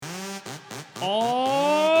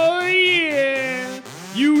Oh, yeah!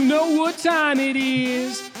 You know what time it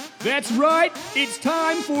is. That's right, it's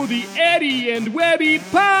time for the Eddie and Webby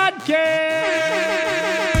Podcast!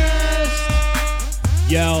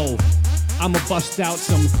 Yo, I'ma bust out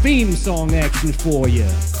some theme song action for you.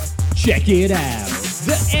 Check it out.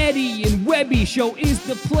 The Eddie and Webby Show is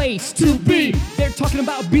the place to be. They're talking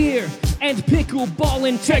about beer and pickleball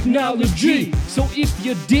and technology. So if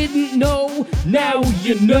you didn't know, now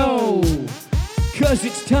you know. 'Cause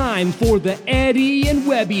it's time for the Eddie and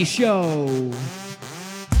Webby Show.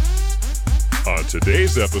 On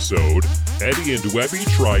today's episode, Eddie and Webby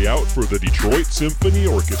try out for the Detroit Symphony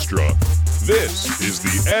Orchestra. This is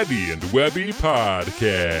the Eddie and Webby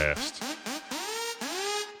Podcast.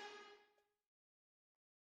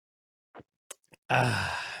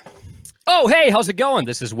 Oh, hey, how's it going?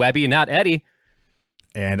 This is Webby, not Eddie.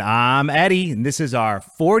 And I'm Eddie, and this is our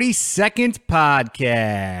 42nd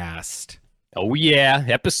podcast. Oh, yeah,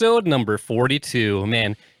 episode number 42.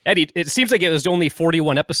 Man, Eddie, it seems like it was only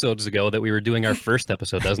 41 episodes ago that we were doing our first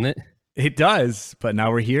episode, doesn't it? It does, but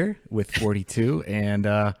now we're here with 42, and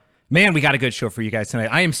man, we got a good show for you guys tonight.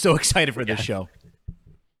 I am so excited for this show.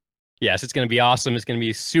 Yes, it's going to be awesome. It's going to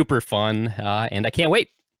be super fun, and I can't wait.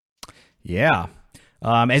 Yeah.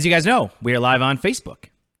 As you guys know, we are live on Facebook.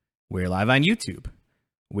 We are live on YouTube.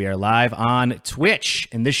 We are live on Twitch.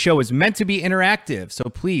 And this show is meant to be interactive. So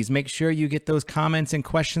please make sure you get those comments and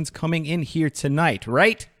questions coming in here tonight,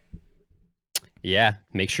 right? Yeah,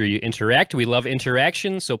 make sure you interact. We love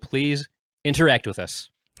interaction, so please interact with us.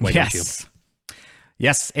 Why don't you?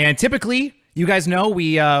 Yes, and typically, you guys know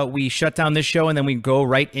we shut down this show and then we go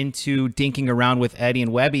right into dinking around with Eddie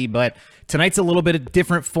and Webby, but tonight's a little bit of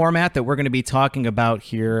different format that we're going to be talking about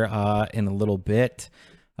here in a little bit.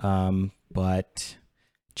 But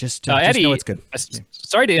just Eddie, know it's good.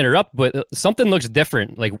 Sorry to interrupt, but something looks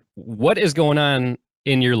different. Like, what is going on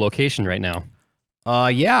in your location right now?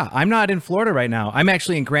 Yeah, I'm not in Florida right now. I'm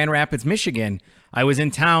actually in Grand Rapids, Michigan. I was in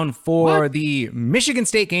town for the Michigan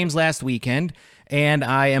State games last weekend, and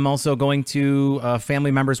I am also going to a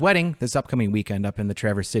family member's wedding this upcoming weekend up in the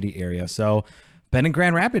Traverse City area. So, been in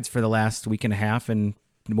Grand Rapids for the last week and a half, and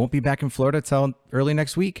won't be back in Florida till early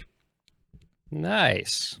next week.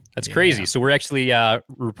 Nice. That's crazy. So we're actually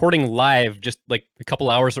reporting live just like a couple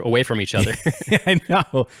hours away from each other. I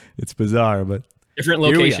know. It's bizarre, but different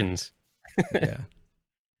locations.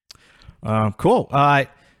 Cool.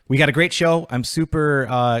 We got a great show. I'm super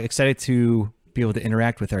excited to be able to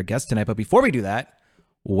interact with our guests tonight. But before we do that,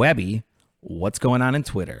 Webby, what's going on in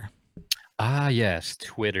Twitter? Ah, yes,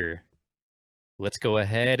 Twitter. Let's go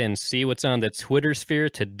ahead and see what's on the Twitter sphere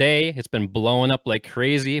today. It's been blowing up like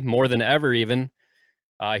crazy, more than ever even.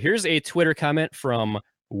 Here's a Twitter comment from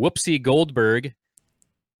Whoopsie Goldberg.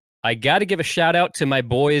 I got to give a shout out to my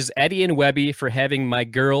boys Eddie and Webby for having my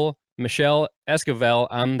girl Michelle Esquivel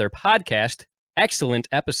on their podcast. Excellent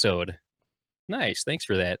episode. Nice. Thanks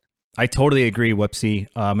for that. I totally agree, Whoopsie.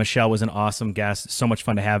 Michelle was an awesome guest. So much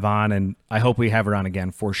fun to have on, and I hope we have her on again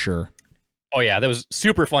for sure. Oh, yeah, that was a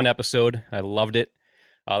super fun episode. I loved it.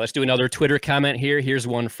 Let's do another Twitter comment here. Here's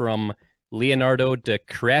one from Leonardo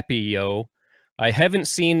DiCrapio. I haven't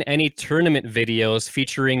seen any tournament videos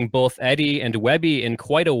featuring both Eddie and Webby in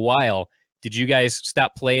quite a while. Did you guys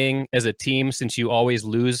stop playing as a team since you always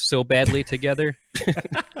lose so badly together?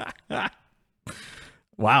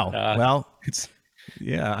 Wow. Well,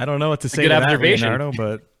 yeah, I don't know what to say to that, Leonardo,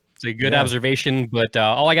 but... It's a good observation, but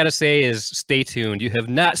all I got to say is stay tuned. You have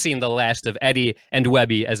not seen the last of Eddie and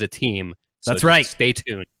Webby as a team. So that's right. Stay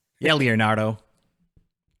tuned. Yeah, Leonardo.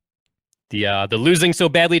 The losing so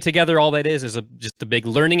badly together, all that is just a big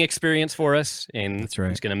learning experience for us, and that's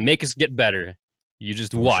right. It's going to make us get better. You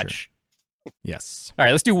just watch. Sure. Yes. All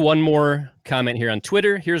right, let's do one more comment here on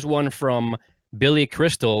Twitter. Here's one from Billy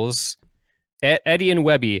Crystals. Eddie and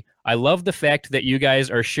Webby, I love the fact that you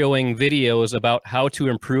guys are showing videos about how to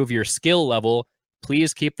improve your skill level.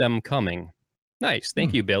 Please keep them coming. Nice.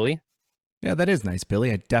 Thank you, Billy. Yeah, that is nice,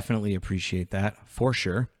 Billy. I definitely appreciate that for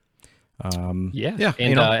sure. Yeah.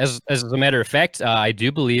 And as a matter of fact, I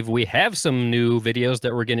do believe we have some new videos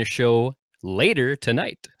that we're going to show later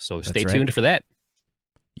tonight. So stay tuned for that.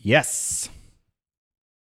 Yes.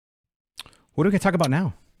 What are we going to talk about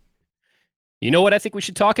now? You know what I think we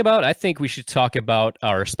should talk about? I think we should talk about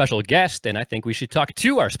our special guest, and I think we should talk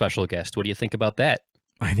to our special guest. What do you think about that?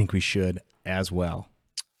 I think we should as well.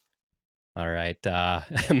 All right.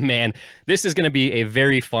 Man, this is going to be a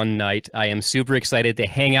very fun night. I am super excited to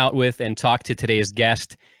hang out with and talk to today's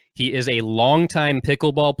guest. He is a longtime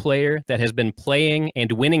pickleball player that has been playing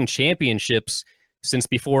and winning championships since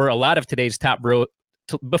before a lot of today's top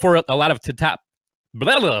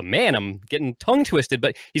blah, blah, man, I'm getting tongue twisted,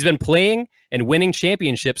 but he's been playing and winning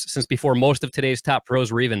championships since before most of today's top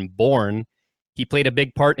pros were even born. He played a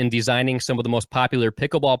big part in designing some of the most popular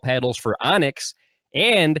pickleball paddles for Onyx.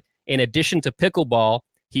 And in addition to pickleball,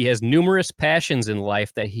 he has numerous passions in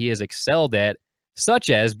life that he has excelled at, such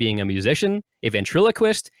as being a musician, a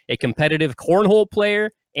ventriloquist, a competitive cornhole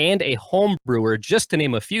player, and a home brewer, just to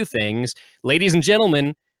name a few things. Ladies and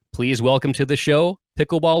gentlemen, please welcome to the show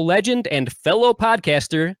pickleball legend and fellow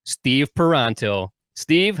podcaster, Steve Paranto.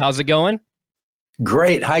 Steve, how's it going?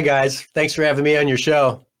 Great. Hi, guys. Thanks for having me on your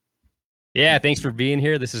show. Yeah, thanks for being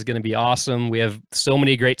here. This is going to be awesome. We have so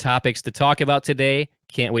many great topics to talk about today.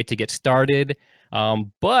 Can't wait to get started.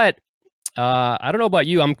 But I don't know about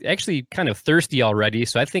you. I'm actually kind of thirsty already,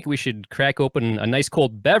 so I think we should crack open a nice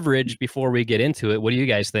cold beverage before we get into it. What do you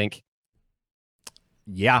guys think?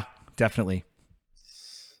 Yeah, definitely.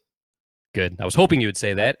 Good. I was hoping you would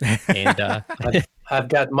say that. And I've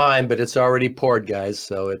got mine, but it's already poured, guys.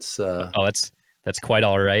 So it's that's quite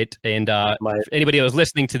all right. And for anybody that was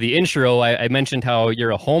listening to the intro, I mentioned how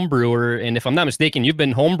you're a home brewer, and if I'm not mistaken, you've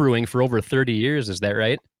been home brewing for over 30 years. Is that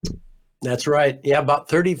right? That's right. Yeah, about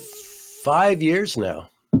 35 years now,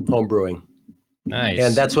 home brewing. Nice.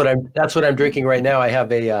 And that's what I'm drinking right now. I have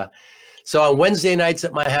so on Wednesday nights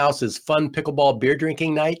at my house is fun pickleball beer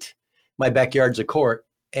drinking night. My backyard's a court,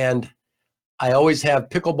 and I always have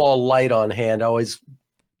pickleball light on hand. I always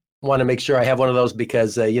want to make sure I have one of those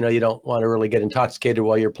because, you don't want to really get intoxicated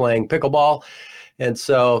while you're playing pickleball. And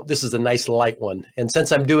so this is a nice light one. And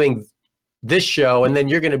since I'm doing this show and then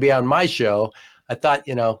you're going to be on my show, I thought,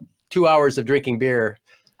 2 hours of drinking beer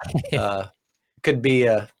could be,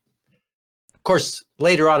 of course,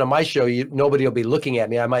 later on in my show, nobody will be looking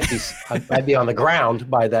at me. I'd be on the ground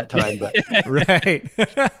by that time. But Right.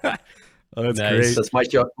 Oh, that's Nice. great. That's my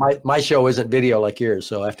show. My show isn't video like yours,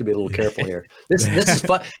 so I have to be a little careful here. This is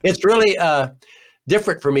fun. It's really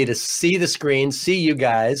different for me to see the screen, see you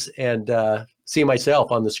guys, and see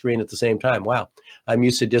myself on the screen at the same time. Wow, I'm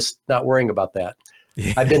used to just not worrying about that.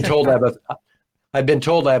 Yeah. I've been told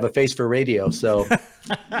I have a face for radio, so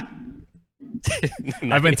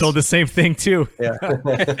I've been told the same thing too. yeah.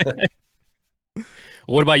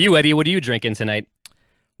 What about you, Eddie? What are you drinking tonight?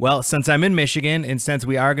 Well, since I'm in Michigan and since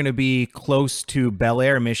we are going to be close to Bel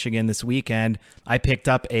Air, Michigan this weekend, I picked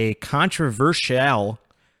up a controversial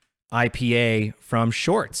IPA from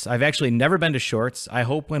Shorts. I've actually never been to Shorts. I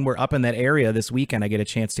hope when we're up in that area this weekend, I get a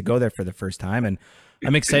chance to go there for the first time, and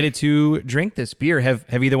I'm excited to drink this beer. Have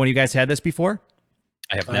either one of you guys had this before?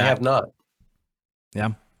 I have I have not.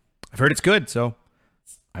 Yeah. I've heard it's good, so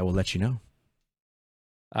I will let you know.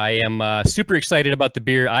 I am super excited about the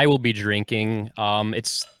beer I will be drinking.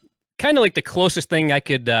 It's kind of like the closest thing I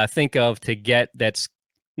could think of to get that's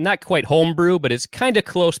not quite homebrew, but it's kind of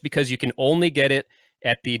close because you can only get it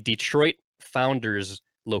at the Detroit Founders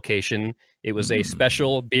location. It was a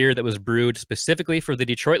special beer that was brewed specifically for the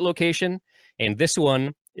Detroit location, and this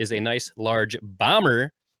one is a nice large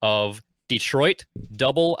bomber of Detroit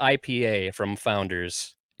Double IPA from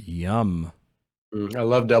Founders. Yum. I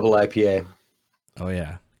love double IPA. Oh,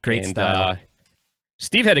 yeah. Great And, style.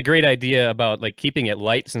 Steve had a great idea about keeping it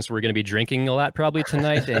light since we're going to be drinking a lot probably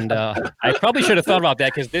tonight, and I probably should have thought about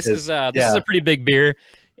that because this is a pretty big beer,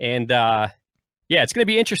 and it's going to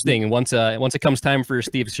be interesting once it comes time for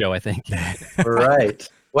Steve's show, I think. Right.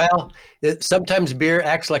 Well, sometimes beer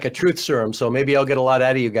acts like a truth serum, so maybe I'll get a lot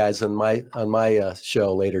out of you guys on my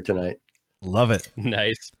show later tonight. Love it.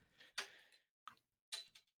 Nice.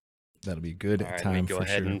 That'll be a good All right, time let me go for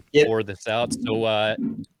ahead sure. and pour this out. So,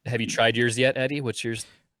 have you tried yours yet, Eddie? What's yours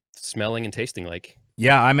smelling and tasting like?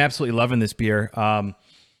 Yeah, I'm absolutely loving this beer.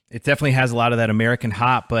 It definitely has a lot of that American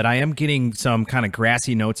hop, but I am getting some kind of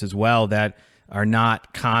grassy notes as well that are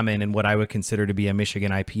not common in what I would consider to be a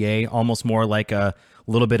Michigan IPA. Almost more like a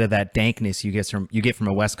little bit of that dankness you get from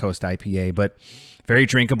a West Coast IPA, but very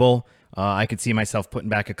drinkable. I could see myself putting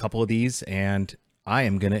back a couple of these, and I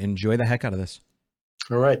am gonna enjoy the heck out of this.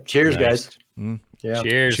 All right. Cheers, Nice. guys. Yeah.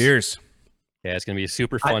 Cheers. Cheers. Yeah, it's going to be a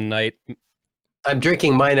super fun night. I'm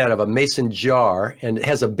drinking mine out of a mason jar, and it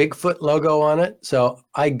has a Bigfoot logo on it. So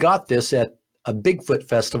I got this at a Bigfoot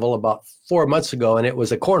festival about 4 months ago, and it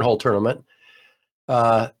was a cornhole tournament.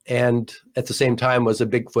 And at the same time was a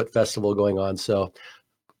Bigfoot festival going on. So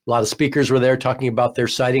a lot of speakers were there talking about their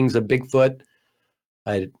sightings of Bigfoot.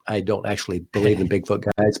 I don't actually believe in Bigfoot,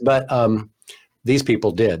 guys, but these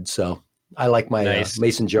people did. So I like my Nice.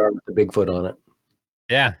 mason jar with the Bigfoot on it.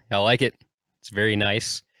 Yeah, I like it. It's very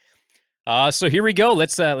nice. So here we go.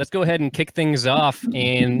 Let's go ahead and kick things off.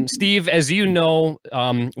 And Steve, as you know,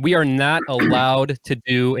 we are not allowed to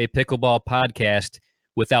do a pickleball podcast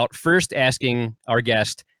without first asking our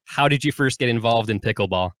guest, how did you first get involved in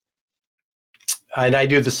pickleball? And I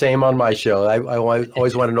do the same on my show. I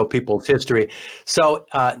always want to know people's history. So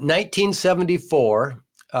 1974,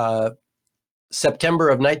 September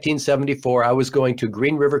of 1974, I was going to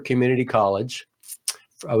Green River Community College.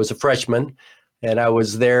 I was a freshman, and I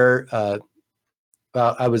was there.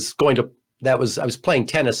 I was playing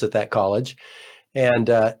tennis at that college, and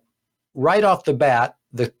right off the bat,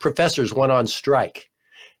 the professors went on strike,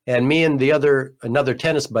 and me and another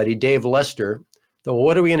tennis buddy, Dave Lester. So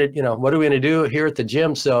what are we gonna do here at the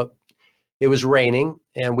gym? So it was raining,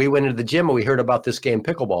 and we went into the gym and we heard about this game,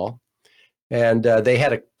 pickleball, and they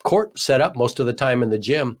had a court set up most of the time in the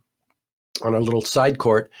gym on a little side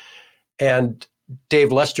court, and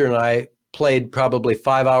Dave Lester and I played probably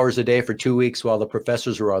 5 hours a day for 2 weeks while the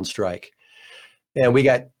professors were on strike, and we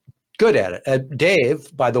got good at it.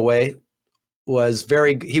 Dave, by the way,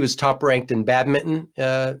 he was top ranked in badminton.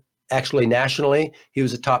 Actually, nationally, he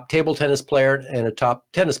was a top table tennis player and a top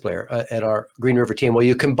tennis player at our Green River team. Well,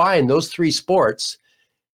 you combine those three sports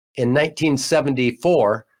in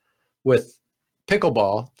 1974 with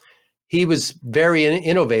pickleball, he was very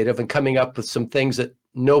innovative and coming up with some things that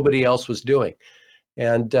nobody else was doing.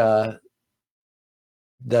 And 2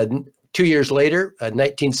 years later,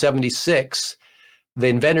 1976, the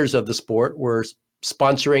inventors of the sport were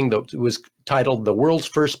sponsoring it was titled the World's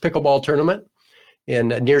First Pickleball Tournament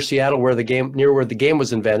near Seattle, where the game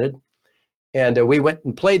was invented, and we went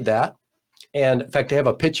and played that. And in fact, I have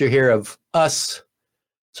a picture here of us.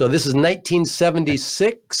 So this is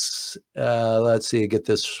 1976. Let's see, get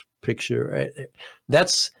this picture right there.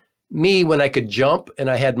 That's me when I could jump and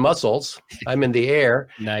I had muscles. I'm in the air.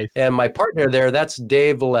 Nice. And my partner there, that's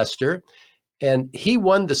Dave Lester, and he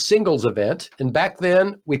won the singles event. And back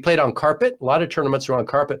then, we played on carpet. A lot of tournaments were on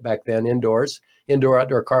carpet back then,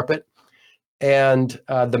 indoor-outdoor carpet. And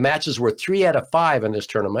the matches were 3 out of 5 in this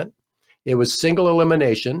tournament. It was single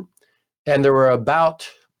elimination, and there were about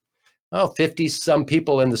 50-some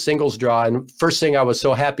people in the singles draw. And first thing I was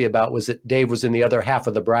so happy about was that Dave was in the other half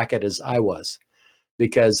of the bracket as I was,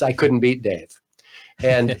 because I couldn't beat Dave.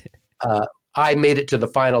 And I made it to the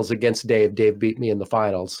finals against Dave. Dave beat me in the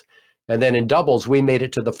finals. And then in doubles, we made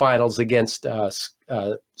it to the finals against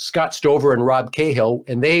Scott Stover and Rob Cahill,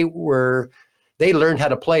 and they learned how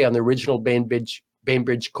to play on the original Bainbridge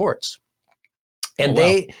courts. And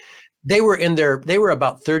they were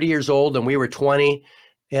about 30 years old and we were 20.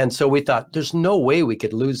 And so we thought, there's no way we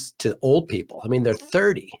could lose to old people. I mean, they're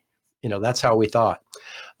 30, that's how we thought.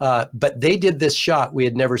 But they did this shot we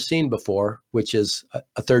had never seen before, which is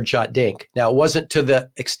a third shot dink. Now, it wasn't to the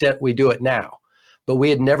extent we do it now, but we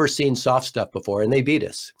had never seen soft stuff before, and they beat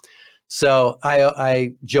us. So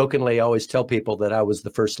I jokingly always tell people that I was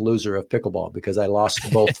the first loser of pickleball because I lost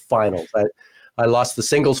both finals. I lost the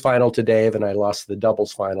singles final to Dave, and I lost the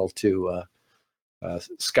doubles final to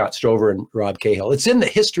Scott Stover and Rob Cahill. It's in the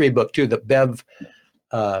history book too that Bev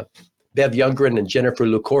Youngren and Jennifer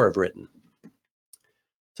Lucor have written.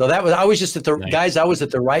 So I was just guys. I was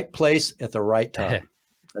at the right place at the right time.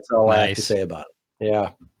 That's all I have to say about it. Yeah,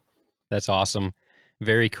 that's awesome.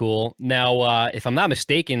 Very cool. Now, if I'm not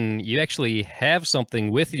mistaken, you actually have something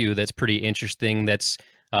with you that's pretty interesting. That's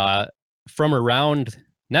from around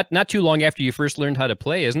not too long after you first learned how to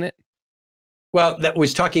play, isn't it? Well, that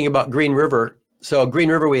was talking about Green River. So Green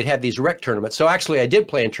River, we had these rec tournaments. So actually, I did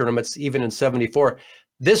play in tournaments even in '74.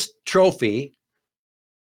 This trophy,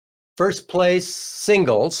 first place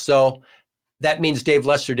singles. So that means Dave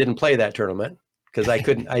Lester didn't play that tournament because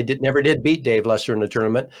never did beat Dave Lester in the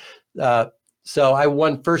tournament. So I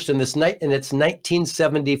won first in this night, and it's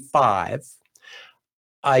 1975.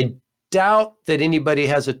 I doubt that anybody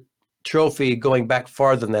has a trophy going back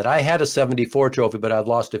farther than that. I had a 74 trophy, but I've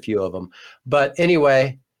lost a few of them. But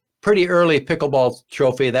anyway, pretty early pickleball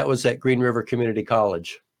trophy. That was at Green River Community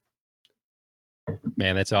College.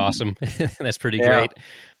 Man, that's awesome. That's pretty great.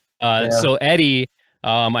 So Eddie,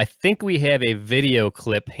 I think we have a video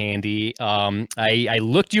clip handy. I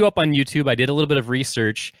looked you up on YouTube. I did a little bit of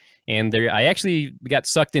research. And I actually got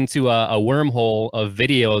sucked into a wormhole of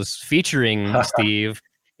videos featuring Steve,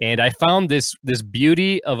 and I found this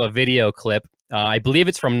beauty of a video clip. I believe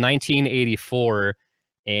it's from 1984.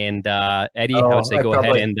 And Eddie, I would say go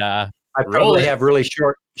ahead and I probably have really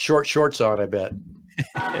short shorts on, I bet.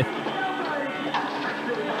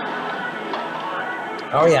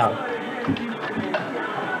 Oh yeah,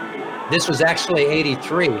 this was actually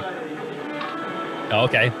 '83. Oh,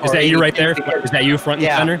 okay. Is that you right there? Is that you front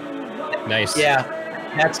and center? Nice. Yeah,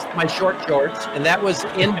 that's my short shorts. And that was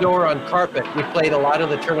indoor on carpet. We played a lot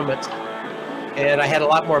of the tournaments. And I had a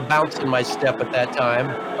lot more bounce in my step at that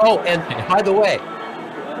time. Oh, and by the way,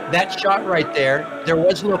 that shot right there, there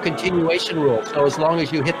was no continuation rule. So as long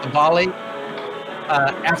as you hit the volley,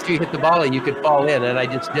 after you hit the volley, you could fall in, and I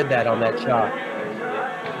just did that on that shot.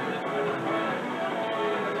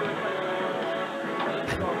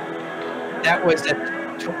 That was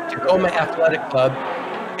at Tacoma Athletic Club,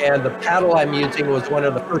 and the paddle I'm using was one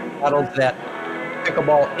of the first paddles that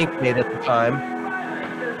Pickleball Inc. made at the time.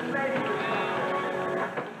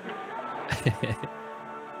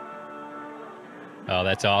 Oh,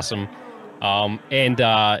 that's awesome.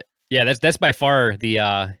 Yeah, that's by far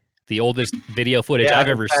the oldest video footage I've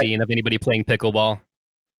ever seen of anybody playing pickleball.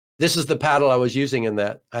 This is the paddle I was using in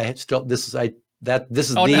that. This is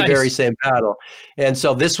the nice. very same paddle. And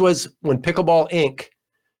so this was when Pickleball Inc.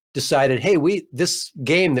 decided, hey, this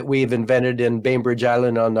game that we've invented in Bainbridge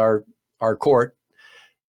Island on our court,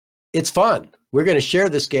 it's fun. We're going to share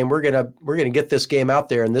this game. We're going to get this game out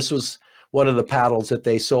there. And this was one of the paddles that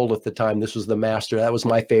they sold at the time. This was the Master. That was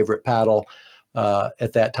my favorite paddle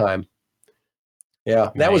at that time.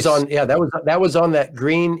 Yeah, that was on. Yeah, that was on that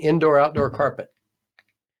green indoor-outdoor carpet.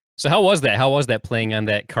 So how was that? How was that playing on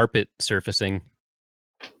that carpet surfacing?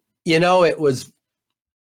 You know, it was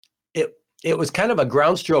kind of a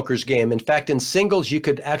ground strokers game. In fact, in singles, you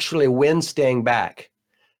could actually win staying back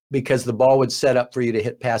because the ball would set up for you to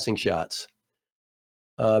hit passing shots.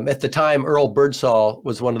 At the time, Earl Birdsall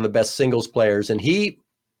was one of the best singles players, and he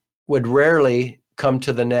would rarely come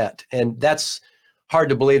to the net. And that's hard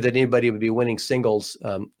to believe that anybody would be winning singles.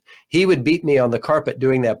 He would beat me on the carpet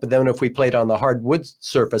doing that. But then if we played on the hardwood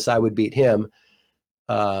surface, I would beat him.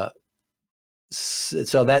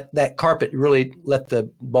 So that carpet really let the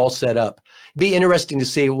ball set up. Be interesting to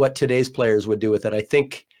see what today's players would do with it. I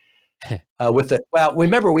think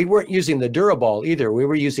remember, we weren't using the Duraball either. We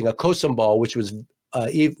were using a Cosum ball, which was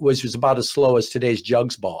about as slow as today's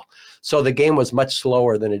jugs ball. So the game was much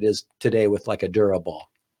slower than it is today with like a Duraball.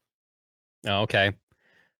 Oh, okay.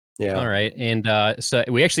 Yeah. All right. And so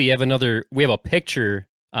we actually have a picture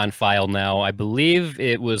on file now. I believe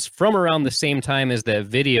it was from around the same time as that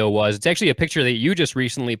video was. It's actually a picture that you just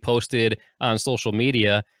recently posted on social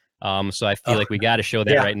media. So I feel like we got to show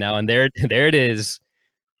that right now. And there it is.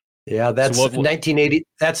 Yeah, that's 1980.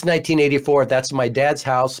 That's 1984. That's my dad's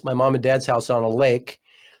house, my mom and dad's house on a lake.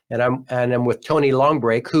 And I'm with Tony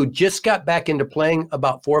Longbreak, who just got back into playing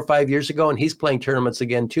about 4 or 5 years ago, and he's playing tournaments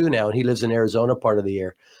again too now. And he lives in Arizona part of the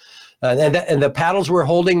year. And the paddles we're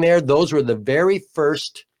holding there, those were the very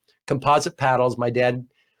first composite paddles. My dad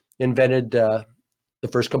invented the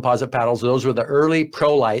first composite paddles. Those were the early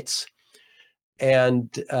Pro Lights. And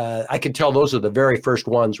I can tell those are the very first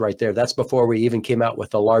ones right there. That's before we even came out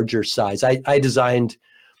with a larger size. I designed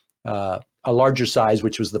a larger size,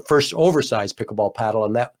 which was the first oversized pickleball paddle,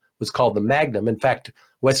 and that was called the Magnum. In fact,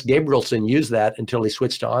 Wes Gabrielson used that until he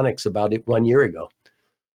switched to Onyx about 1 year ago.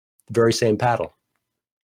 The very same paddle.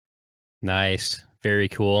 Nice. Very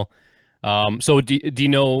cool. So do you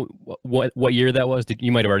know what year that was?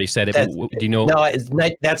 You might have already said it. But do you know? No,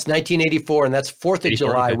 that's 1984, and that's 4th of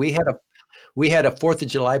July. Okay. We had a 4th of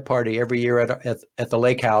July party every year at the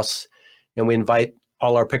lake house, and we invite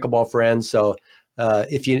all our pickleball friends. So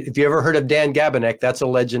if you ever heard of Dan Gabinek, that's a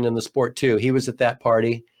legend in the sport too. He was at that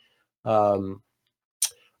party. A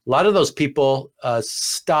lot of those people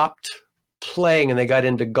stopped playing and they got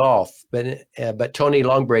into golf, but Tony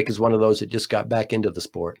Longbreak is one of those that just got back into the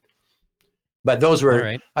sport. But those were,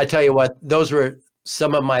 right. I tell you what, those were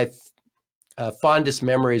some of my fondest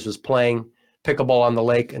memories, was playing pickleball on the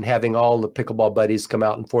lake and having all the pickleball buddies come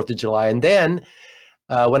out on 4th of July. And then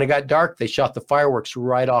when it got dark, they shot the fireworks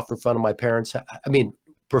right off in front of my parents. I mean,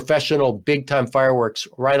 professional big time fireworks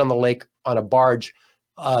right on the lake on a barge,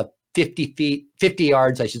 50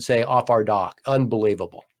 yards, I should say, off our dock.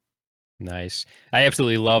 Unbelievable. Nice. I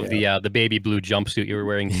absolutely love the baby blue jumpsuit you were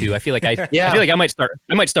wearing too. I feel like I feel like I might start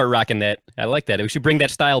rocking that. I like that. We should bring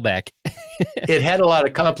that style back. It had a lot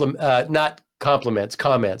of comments. I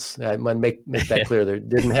want to make that clear. There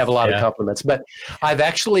didn't have a lot of compliments, but I've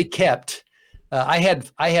actually kept. I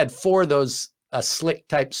had 4 of those slick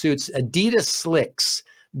type suits, Adidas slicks,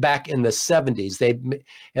 back in the 70s.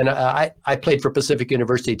 I played for Pacific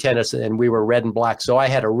University tennis, and we were red and black. So I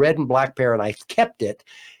had a red and black pair, and I kept it.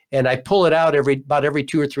 And I pull it out about every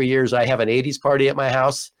 2 or 3 years. I have an 80s party at my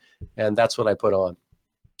house, and that's what I put on.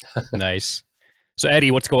 Nice. So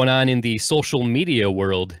Eddie, what's going on in the social media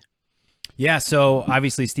world? Yeah, so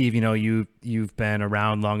obviously, Steve, you've been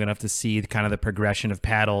around long enough to see kind of the progression of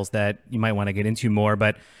paddles that you might want to get into more.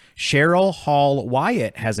 But Cheryl Hall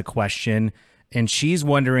Wyatt has a question, and she's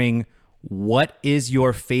wondering, what is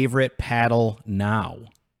your favorite paddle now?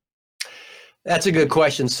 That's a good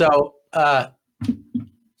question. So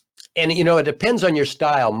And, it depends on your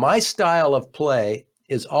style. My style of play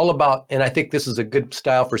is all about, and I think this is a good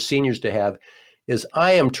style for seniors to have, is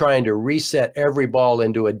I am trying to reset every ball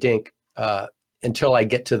into a dink until I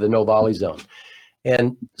get to the no volley zone.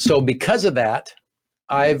 And so because of that,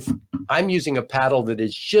 I'm using a paddle that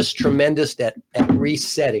is just tremendous at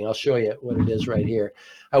resetting. I'll show you what it is right here.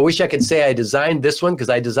 I wish I could say I designed this one because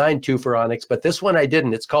I designed 2 for Onyx, but this one I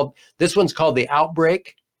didn't. This one's called the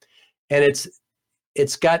Outbreak, and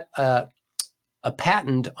it's got a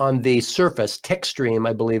patent on the surface, Techstream,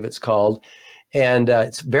 I believe it's called. And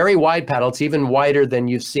it's very wide paddle. It's even wider than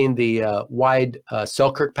you've seen the wide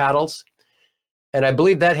Selkirk paddles. And I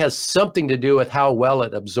believe that has something to do with how well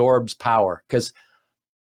it absorbs power. Because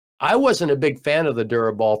I wasn't a big fan of the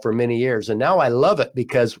Duraball for many years. And now I love it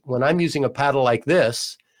because when I'm using a paddle like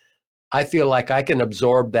this, I feel like I can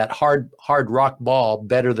absorb that hard rock ball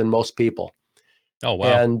better than most people. Oh,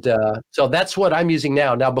 wow. And so that's what I'm using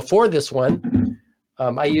now. Now, before this one,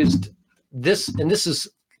 I used this, and this is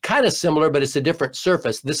kind of similar, but it's a different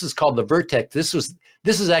surface. This is called the Vertex. This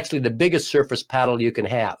is actually the biggest surface paddle you can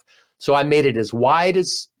have. So I made it as wide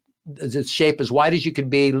as its shape, as wide as you could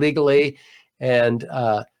be legally, and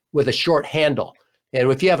with a short handle.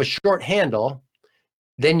 And if you have a short handle,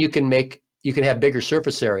 then you can have bigger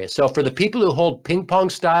surface area. So for the people who hold ping pong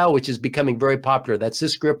style, which is becoming very popular, that's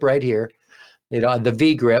this grip right here, the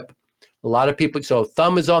V grip. A lot of people, so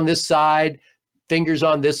thumb is on this side, fingers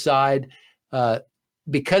on this side.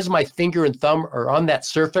 Because my finger and thumb are on that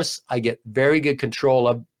surface, I get very good control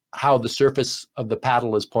of how the surface of the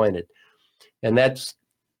paddle is pointed. And that's,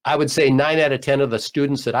 I would say 9 out of 10 of the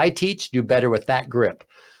students that I teach do better with that grip.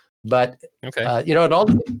 But,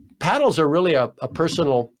 paddles are really a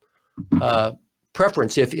personal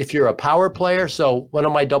preference. If you're a power player, so one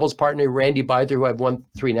of my doubles partner, Randy Byther, who I've won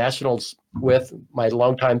 3 nationals with, my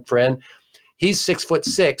longtime friend, he's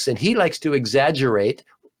 6'6", and he likes to exaggerate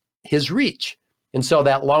his reach. And so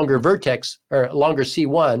that longer Vertex or longer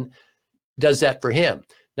C1 does that for him.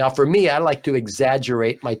 Now, for me, I like to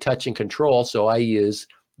exaggerate my touch and control, so I use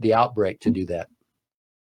the Outbreak to do that.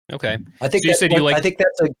 Okay. I think so I think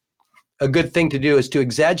that's a good thing to do, is to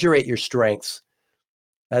exaggerate your strengths.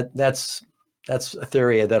 That's a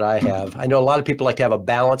theory that I have. I know a lot of people like to have a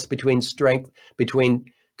balance between strength,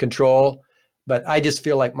 between control, but I just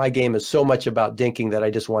feel like my game is so much about dinking that I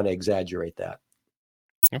just want to exaggerate that.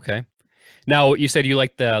 Okay. Now, you said you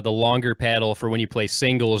like the longer paddle for when you play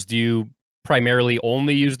singles. Do you primarily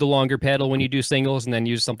only use the longer paddle when you do singles and then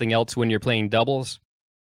use something else when you're playing doubles?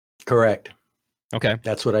 Correct. Okay.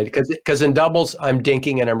 That's what because in doubles, I'm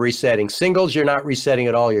dinking and I'm resetting. Singles, you're not resetting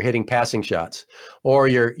at all. You're hitting passing shots, or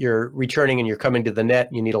you're returning and you're coming to the net.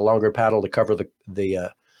 And you need a longer paddle to cover the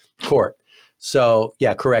court. So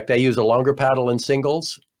yeah, correct. I use a longer paddle in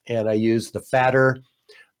singles, and I use the fatter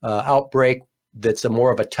Outbreak. That's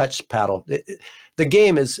more of a touch paddle. The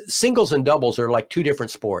game is, singles and doubles are like 2 different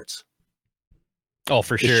sports. Oh,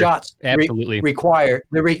 for sure. The shots absolutely required.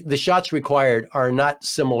 The shots required are not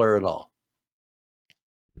similar at all.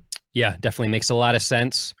 Yeah, definitely makes a lot of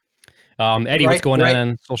sense. Eddie, what's going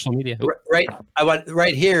on social media? Ooh.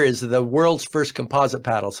 Right here is the world's first composite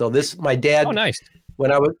paddle. So this, my dad. Oh, nice. When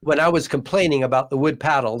I was complaining about the wood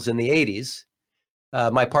paddles in the 80s,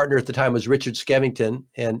 my partner at the time was Richard Skevington,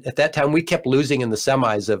 and at that time we kept losing in the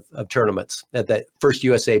semis of tournaments, at that first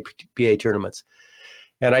USAPA tournaments.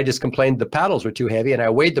 And I just complained the paddles were too heavy, and I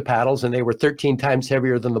weighed the paddles, and they were 13 times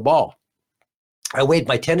heavier than the ball. I weighed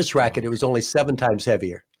my tennis racket; it was only 7 times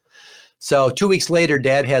heavier. So 2 weeks later,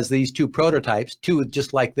 Dad has these 2 prototypes, 2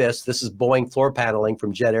 just like this. This is Boeing floor paneling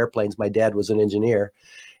from jet airplanes. My dad was an engineer,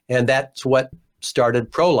 and that's what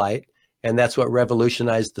started ProLite. And that's what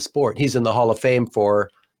revolutionized the sport. He's in the Hall of Fame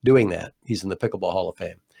for doing that. He's in the Pickleball Hall of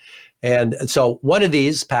Fame. And so one of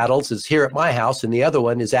these paddles is here at my house, and the other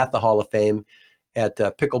one is at the Hall of Fame at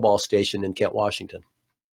Pickleball Station in Kent, Washington.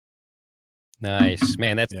 Nice,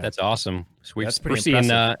 man. That's awesome. So we're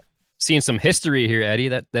seeing some history here, Eddie.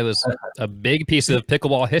 That was a big piece of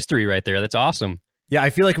pickleball history right there. That's awesome. Yeah, I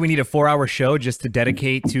feel like we need a 4-hour show just to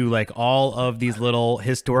dedicate to like all of these little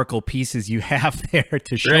historical pieces you have there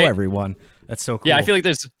to show everyone. That's so cool. Yeah, I feel like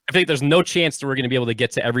there's no chance that we're going to be able to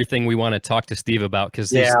get to everything we want to talk to Steve about, because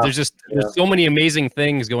there's so many amazing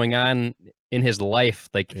things going on in his life.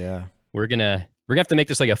 Like, we're gonna have to make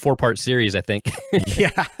this like a 4-part series, I think.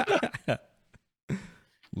 Yeah,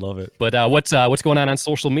 love it. But what's going on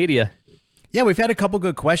social media? Yeah, we've had a couple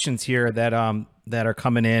good questions here that are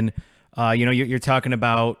coming in. You're talking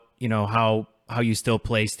about, how you still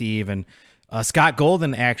play, Steve, and Scott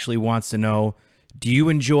Golden actually wants to know, do you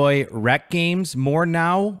enjoy rec games more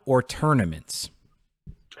now or tournaments?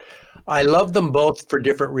 I love them both for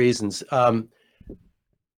different reasons.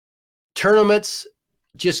 Tournaments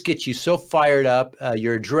just get you so fired up.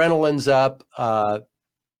 Your adrenaline's up.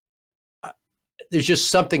 There's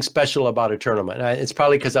just something special about a tournament. It's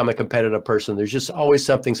probably because I'm a competitive person. There's just always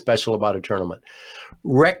something special about a tournament.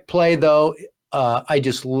 Rec play, though, I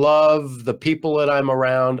just love the people that I'm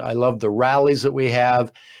around. I love the rallies that we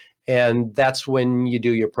have. And that's when you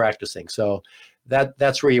do your practicing. So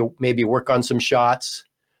that's where you maybe work on some shots.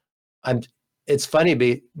 It's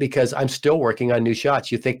funny because I'm still working on new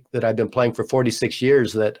shots. You think that I've been playing for 46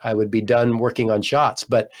 years that I would be done working on shots.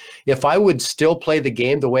 But if I would still play the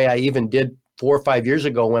game the way I even did 4 or 5 years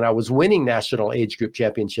ago when I was winning national age group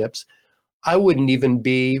championships, I wouldn't even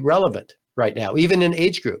be relevant right now, even in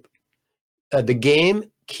age group. The game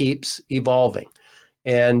keeps evolving,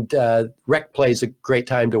 and rec play is a great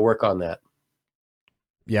time to work on that.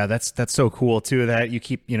 Yeah, that's so cool too that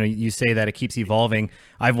you say that it keeps evolving.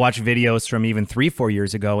 I've watched videos from even 3-4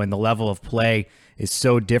 years ago, and the level of play is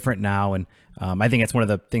so different now. And I think it's one of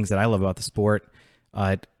the things that I love about the sport.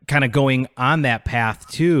 Kind of going on that path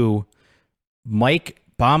too, Mike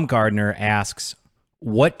Baumgardner asks,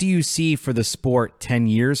 what do you see for the sport 10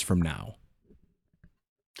 years from now?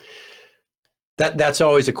 That's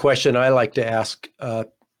always a question I like to ask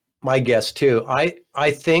my guests too.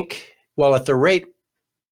 I think, well, at the rate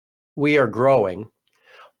we are growing,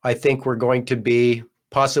 I think we're going to be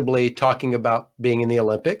possibly talking about being in the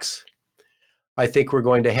Olympics. I think we're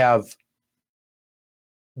going to have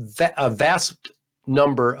a vast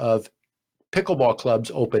number of pickleball clubs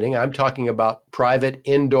opening. I'm talking about private,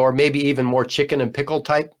 indoor, maybe even more chicken and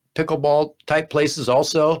pickleball type places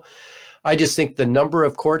also. I just think the number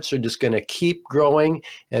of courts are just going to keep growing.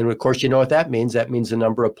 And of course, you know what that means. That means the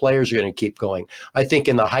number of players are going to keep going. I think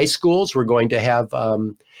in the high schools, we're going to have,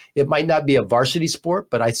 it might not be a varsity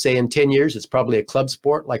sport, but I say in 10 years, it's probably a club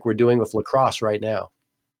sport like we're doing with lacrosse right now.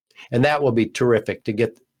 And that will be terrific to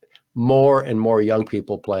get more and more young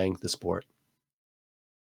people playing the sport.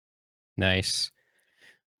 Nice.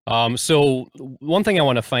 So one thing I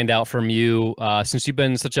want to find out from you, since you've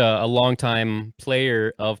been such a long time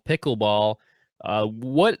player of pickleball,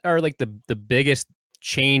 what are like the biggest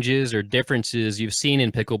changes or differences you've seen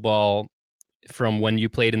in pickleball from when you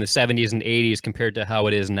played in the 70s and 80s compared to how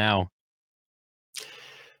it is now?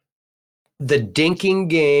 The dinking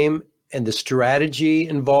game and the strategy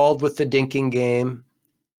involved with the dinking game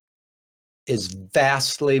is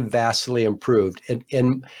vastly, vastly improved.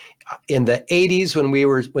 In the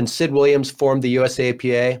 80s, when Sid Williams formed the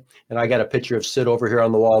USAPA, and I got a picture of Sid over here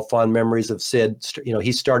on the wall, fond memories of Sid. You know,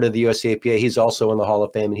 he started the USAPA. He's also in the Hall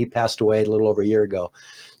of Fame, and he passed away a little over a year ago.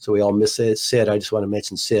 So we all miss Sid. I just want to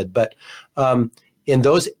mention Sid. But in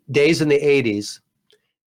those days in the 80s,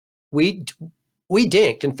 we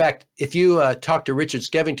dinked. In fact, if you talk to Richard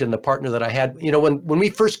Skevington, the partner that I had, you know, when we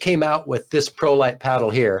first came out with this Pro Light paddle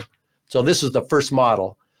here, so this is the first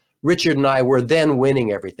model, Richard and I were then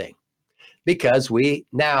winning everything because we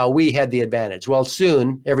had the advantage. Well,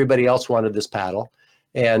 soon everybody else wanted this paddle,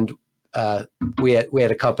 and we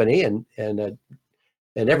had a company, and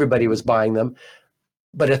everybody was buying them.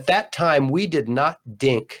 But at that time, we did not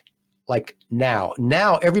dink like now.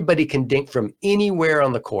 Now everybody can dink from anywhere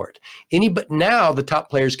on the court. But now the top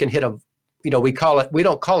players can hit we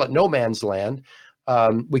don't call it no man's land.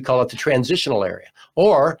 We call it the transitional area,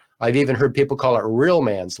 or I've even heard people call it real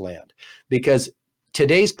man's land, because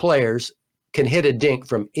today's players can hit a dink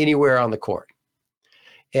from anywhere on the court.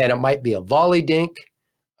 And it might be a volley dink.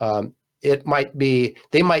 You might be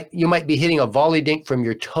hitting a volley dink from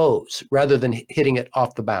your toes rather than hitting it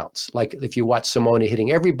off the bounce. Like if you watch Simone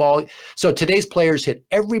hitting every ball. So today's players hit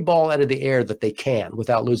every ball out of the air that they can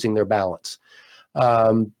without losing their balance.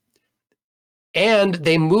 And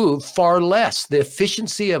they move far less. The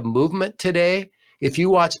efficiency of movement today, if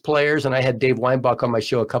you watch players, and I had Dave Weinbach on my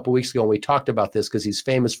show a couple weeks ago, and we talked about this because he's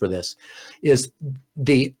famous for this, is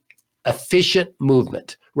the efficient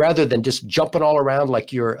movement rather than just jumping all around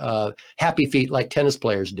like your happy feet like tennis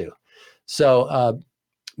players do. So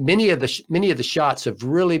many of the shots have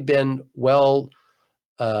really been well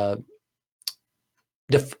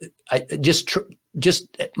just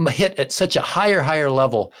hit at such a higher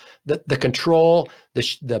level. The control,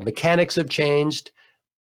 the mechanics have changed.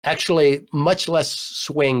 Actually, much less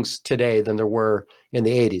swings today than there were in the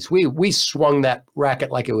 80s. We swung that racket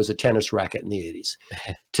like it was a tennis racket in the 80s.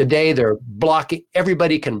 Today, they're blocking.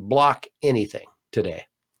 Everybody can block anything today.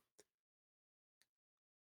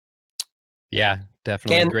 Yeah,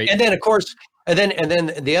 definitely. Great. And then, of course, and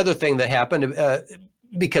then the other thing that happened,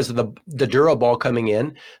 because of the Dura ball coming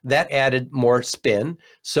in, that added more spin.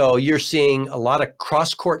 So you're seeing a lot of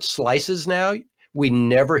cross-court slices now. We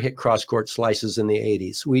never hit cross-court slices in the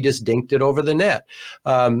 80s. We just dinked it over the net.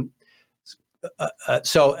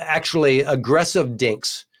 So actually, aggressive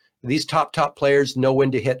dinks. These top players know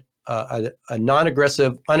when to hit a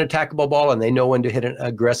non-aggressive, unattackable ball, and they know when to hit an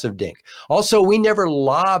aggressive dink. Also, we never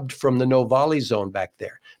lobbed from the no volley zone back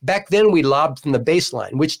there. Back then, we lobbed from the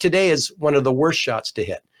baseline, which today is one of the worst shots to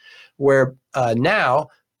hit. Where now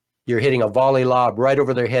you're hitting a volley lob right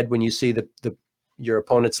over their head when you see your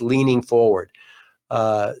opponent's leaning forward.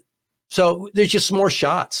 So there's just more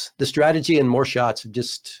shots. The strategy and more shots are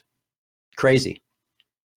just crazy.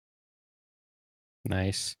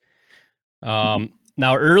 Nice.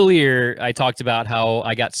 Now, earlier I talked about how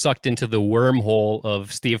I got sucked into the wormhole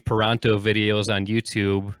of Steve Paranto videos on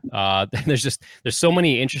YouTube. There's so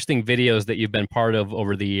many interesting videos that you've been part of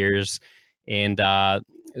over the years. And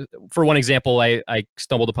for one example, I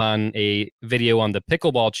stumbled upon a video on the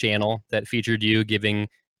Pickleball channel that featured you giving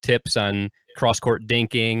tips on cross-court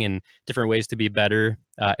dinking and different ways to be better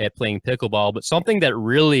at playing pickleball. But something that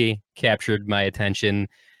really captured my attention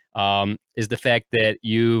is the fact that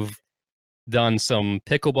you've done some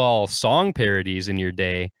pickleball song parodies in your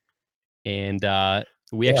day. And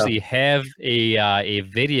we actually have a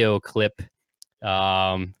video clip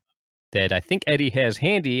that I think Eddie has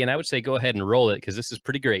handy, and I would say go ahead and roll it because this is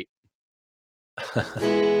pretty great.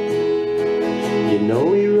 You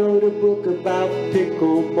know, he wrote a book about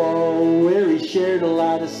pickleball where he shared a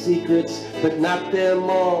lot of secrets, but not them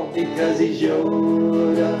all because he's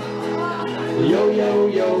Yoda. Yo, yo,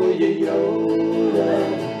 yo,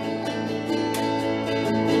 Yoda.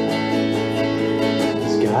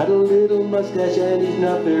 He's got a little mustache and he's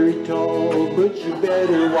not very tall, but you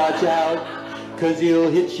better watch out, cause he'll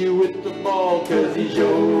hit you with the ball, cause he's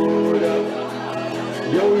Yoda.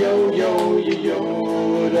 Yo, yo, yo,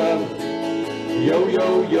 Yoda. Yo,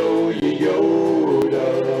 yo, yo,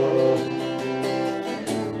 Yoda.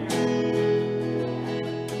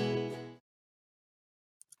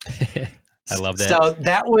 I love that. So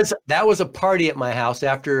that was a party at my house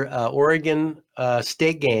after Oregon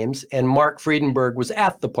State games, and Mark Friedenberg was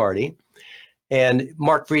at the party. And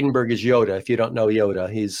Mark Friedenberg is Yoda. If you don't know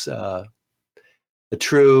Yoda, he's a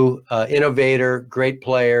true innovator, great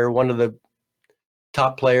player, one of the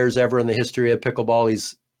top players ever in the history of pickleball.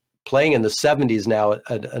 He's playing in the 70s now at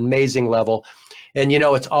an amazing level. And, you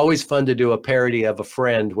know, it's always fun to do a parody of a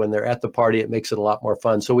friend when they're at the party. It makes it a lot more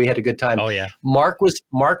fun. So we had a good time. Oh, yeah. Mark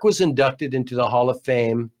was inducted into the Hall of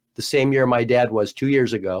Fame the same year my dad was 2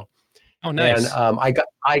 years ago. Oh, nice. And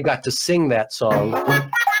I got to sing that song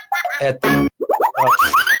at the,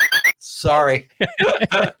 sorry.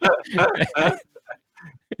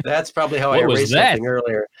 That's probably how I erased something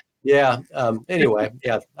earlier. Yeah. Anyway,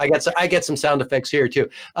 yeah, I get some sound effects here too.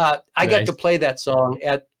 I got to play that song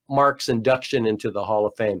at Mark's induction into the Hall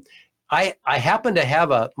of Fame. I happen to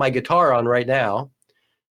have my guitar on right now,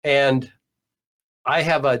 and I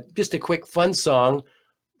have just a quick fun song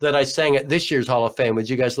that I sang at this year's Hall of Fame. Would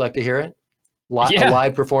you guys like to hear it? A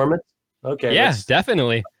live performance? Okay. Yeah,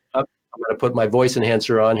 definitely. I'm going to put my voice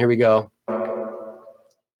enhancer on. Here we go.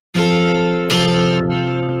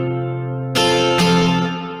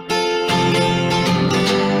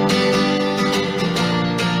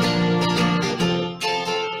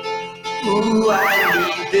 Ooh, I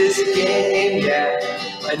need this game, yeah.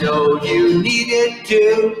 I know you need it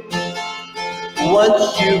too.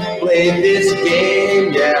 Once you play this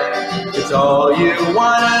game, yeah, it's all you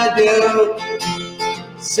wanna do.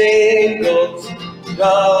 Singles,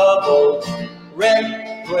 doubles,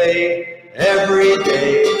 rec play every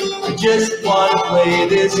day. I just wanna play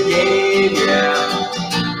this game,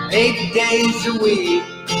 yeah. 8 days a week,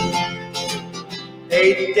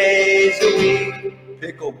 8 days a week.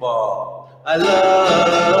 Pickleball, I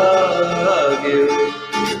love you.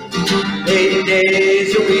 8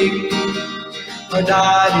 days a week are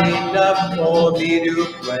not enough for me to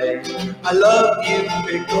play. I love you,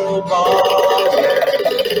 pickleball,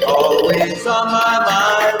 yeah. Always on my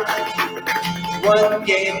mind. One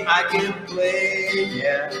game I can play,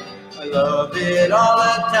 yeah. I love it all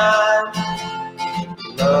the time.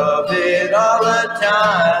 Love it all the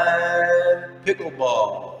time.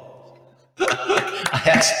 Pickleball.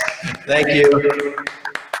 Yes, thank you.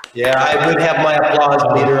 Yeah, I would have my applause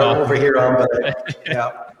meter over here on, but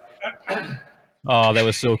yeah. Oh, that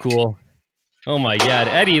was so cool. Oh my God,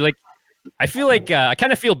 Eddie, like, I feel like I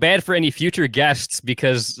kind of feel bad for any future guests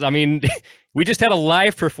because, I mean, we just had a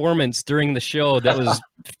live performance during the show that was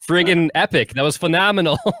friggin' epic. That was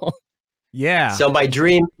phenomenal. Yeah. So my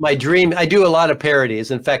dream, I do a lot of parodies.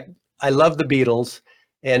 In fact, I love the Beatles.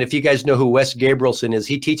 And if you guys know who Wes Gabrielson is,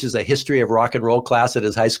 he teaches a history of rock and roll class at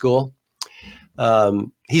his high school.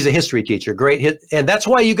 he's a history teacher, great hit. And that's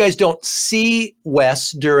why you guys don't see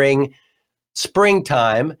Wes during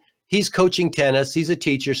springtime. He's coaching tennis. He's a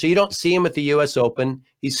teacher. So you don't see him at the US Open.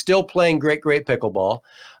 He's still playing great pickleball.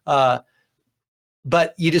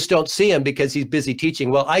 But you just don't see him because he's busy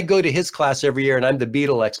teaching. Well, I go to his class every year and I'm the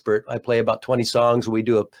Beatle expert. I play about 20 songs. We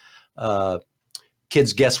do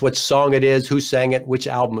kids guess which song it is, who sang it, which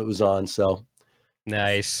album it was on. So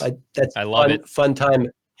nice. I love it. Fun time.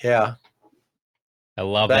 Yeah. I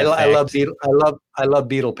love that. I love Beatle. I love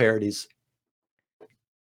Beatle parodies.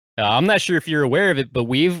 I'm not sure if you're aware of it, but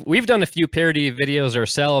we've done a few parody videos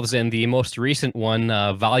ourselves, and the most recent one,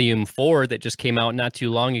 Volume 4, that just came out not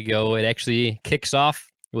too long ago, it actually kicks off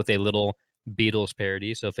with a little Beatles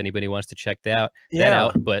parody. So if anybody wants to check that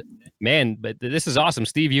out, but this is awesome,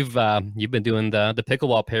 Steve. You've been doing the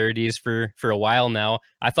pickleball parodies for a while now.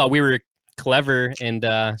 I thought we were clever and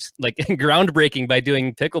like groundbreaking by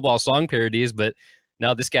doing pickleball song parodies, but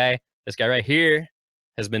now this guy right here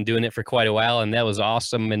has been doing it for quite a while, and that was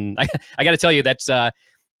awesome. And I got to tell you, that's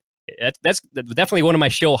definitely one of my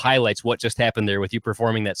show highlights. What just happened there with you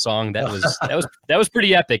performing that song? That was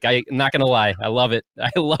pretty epic. I'm not gonna lie, I love it.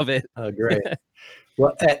 Oh, great.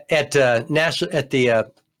 Well, at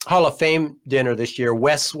the Hall of Fame dinner this year,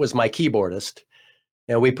 Wes was my keyboardist,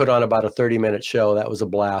 and we put on about a 30-minute show. That was a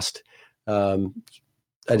blast. I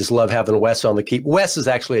just love having Wes on the key. Wes is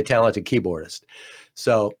actually a talented keyboardist.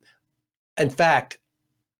 So, in fact,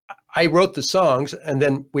 I wrote the songs and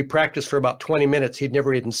then we practiced for about 20 minutes. He'd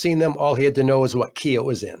never even seen them. All he had to know was what key it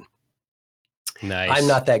was in. Nice. I'm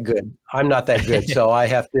not that good. So I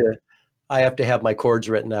have to have my chords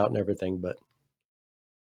written out and everything, but.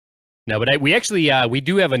 No, but we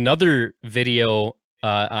do have another video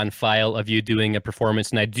on file of you doing a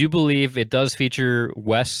performance. And I do believe it does feature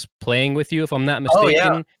Wes playing with you, if I'm not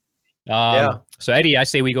mistaken. Oh, yeah. So Eddie, I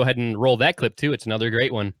say we go ahead and roll that clip too. It's another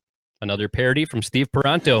great one. Another parody from Steve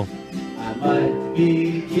Paranto. I might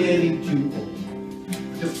be getting too old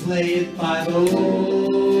to play at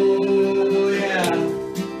 5-0, yeah.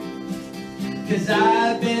 'Cause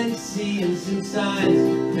I've been seeing some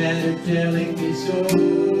signs that are telling me so.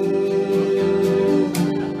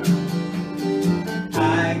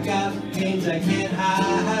 I got pains I can't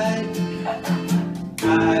hide.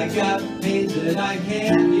 I got pains that I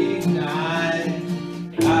can't deny.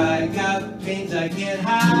 I got pains I can't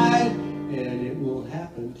hide, and it will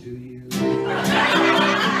happen to you.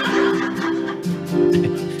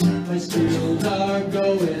 My skills are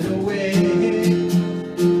going away.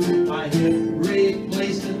 My hip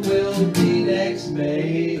replacement will be next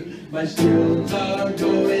May. My skills are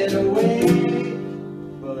going away,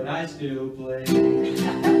 but I still play.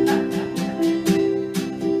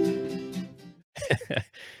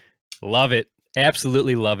 Love it.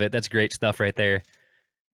 Absolutely love it. That's great stuff right there.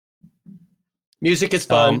 Music is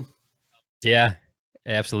fun. Yeah,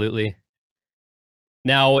 absolutely.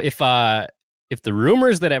 Now, if the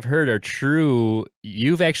rumors that I've heard are true,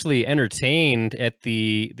 you've actually entertained at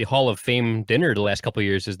the Hall of Fame dinner the last couple of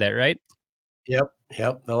years. Is that right? Yep.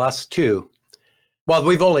 The last two. Well,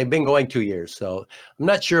 we've only been going 2 years, so I'm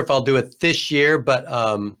not sure if I'll do it this year, but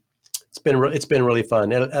it's been really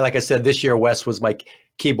fun. And like I said, this year Wes was my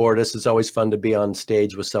keyboardist. It's always fun to be on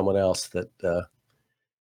stage with someone else that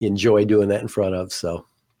you enjoy doing that in front of. So,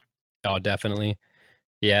 oh, definitely,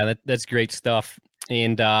 yeah, that's great stuff.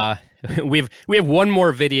 And we have one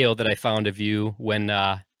more video that I found of you when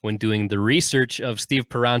doing the research of Steve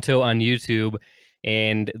Paranto on YouTube,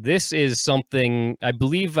 and this is something I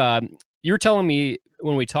believe you were telling me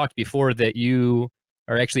when we talked before that you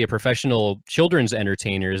are actually a professional children's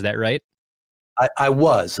entertainer. Is that right? I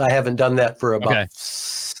was. I haven't done that for about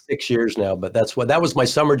 6 years now, but that was my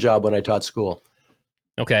summer job when I taught school.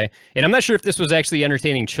 Okay. And I'm not sure if this was actually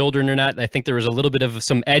entertaining children or not. I think there was a little bit of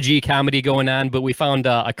some edgy comedy going on, but we found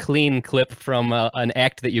a clean clip from an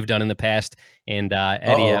act that you've done in the past. And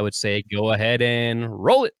Eddie, I would say go ahead and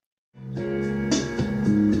roll it.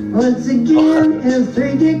 Once again, as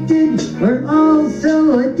predicted, we're all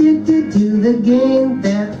so addicted to the game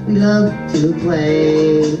that we love to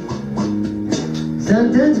play.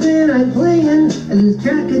 Sometimes when I'm playing, I lose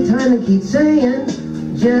track of time and keep saying,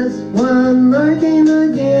 just one more game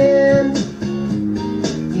again.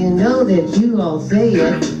 You know that you all say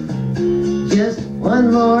it, just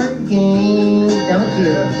one more game, don't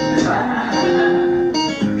you?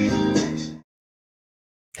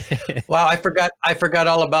 Wow, I forgot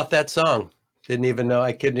all about that song. Didn't even know.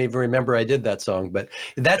 I couldn't even remember I did that song. But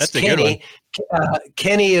that's Kenny.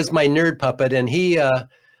 Kenny is my nerd puppet, and he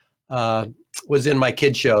was in my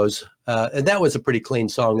kid shows, and that was a pretty clean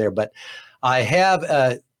song there. But I have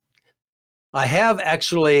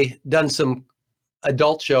actually done some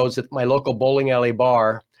adult shows at my local bowling alley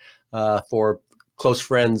bar for close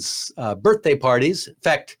friends' birthday parties. In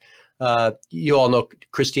fact, you all know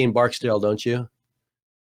Christine Barksdale, don't you?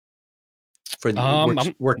 For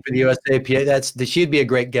the work for the USAPA. She'd be a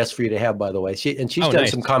great guest for you to have, by the way. She's done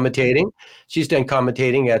some commentating. She's done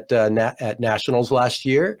commentating at Nationals last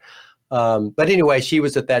year. But anyway, she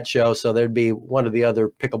was at that show, so there'd be one of the other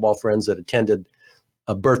pickleball friends that attended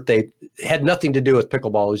a birthday. It had nothing to do with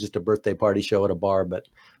pickleball. It was just a birthday party show at a bar. But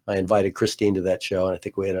I invited Christine to that show, and I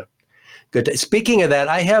think we had a good day. Speaking of that,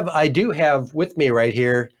 I do have with me right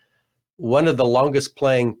here one of the longest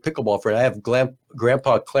playing pickleball friends. I have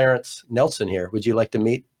Grandpa Clarence Nelson here. Would you like to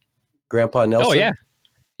meet Grandpa Nelson? Oh, yeah.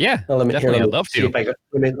 Yeah, definitely. I'd love to. Let me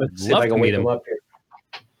see if I can wake him up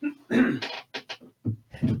here.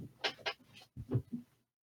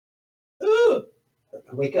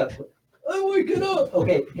 Wake up. I'm waking up.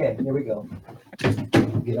 Okay, here we go.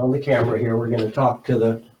 Get on the camera here. We're going to talk to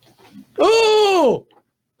the... Oh!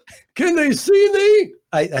 Can they see me?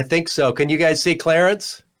 I think so. Can you guys see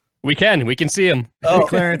Clarence? We can see him. Oh,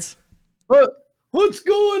 Clarence. What's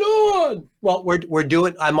going on? Well, we're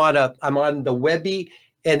doing. I'm on the Webby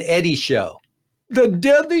and Eddie show. The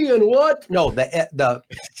Debbie and what? No, the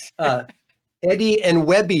Eddie and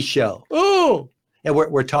Webby show. Oh, and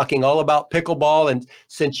we're talking all about pickleball. And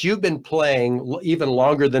since you've been playing even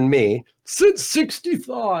longer than me, since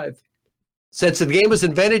 '65, since the game was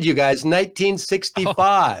invented, you guys,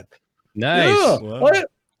 1965. Oh, nice. Yeah, wow.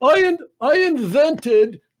 I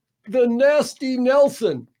invented the Nasty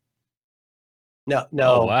Nelson. No.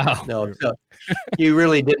 Oh, wow. No. You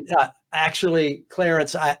really didn't. Actually,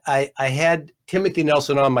 Clarence, I had Timothy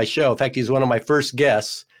Nelson on my show. In fact, he's one of my first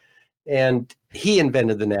guests, and he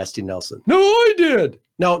invented the Nasty Nelson. No, I did.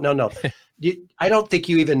 No. I don't think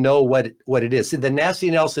you even know what it is. The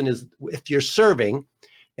Nasty Nelson is if you're serving,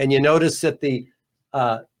 and you notice that the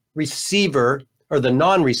receiver or the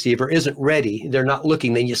non-receiver isn't ready, they're not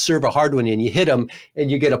looking, then you serve a hard one and you hit them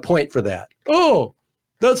and you get a point for that. Oh,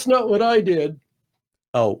 that's not what I did.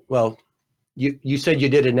 Oh, well, you said you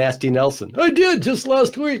did a Nasty Nelson. I did just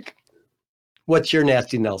last week. What's your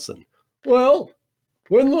Nasty Nelson? Well,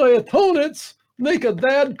 when my opponents make a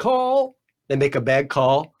bad call. They make a bad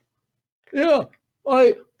call? Yeah,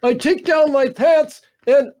 I take down my pants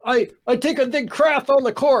and I take a big crap on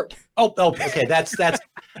the court. Oh, okay, that's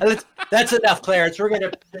enough, Clarence.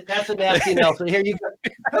 That's a Nasty Nelson. Here you go.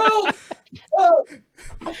 Help!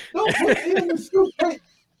 Don't put me in the suitcase.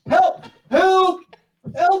 Help!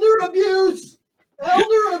 Elder abuse!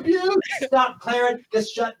 Stop, Clarence.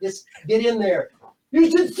 Just get in there. You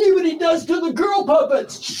should see what he does to the girl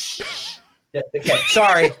puppets. Yeah, okay,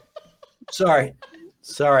 sorry.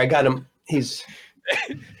 I got him.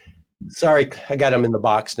 Sorry, I got him in the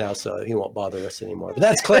box now, so he won't bother us anymore. But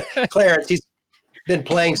that's Clarence. He's been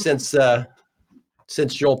playing since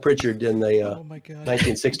Joel Pritchard in the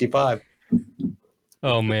 1965.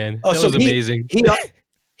 Oh man, that was amazing.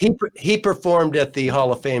 He performed at the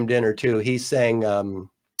Hall of Fame dinner too. He sang.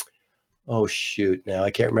 Oh shoot! Now I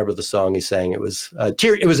can't remember the song he sang. It was a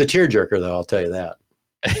tearjerker, though. I'll tell you that.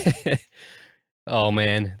 Oh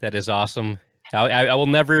man, that is awesome. I will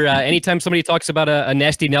never. Anytime somebody talks about a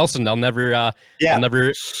Nasty Nelson, I'll never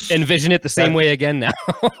envision it the same way again now.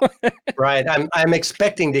 Right. I'm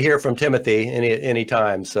expecting to hear from Timothy any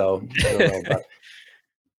time. So I don't know,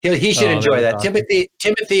 but he should enjoy that. Awesome.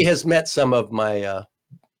 Timothy has met some of my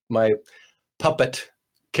my puppet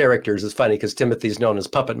characters. It's funny because Timothy's known as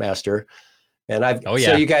Puppet Master, and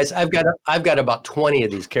so you guys, I've got about 20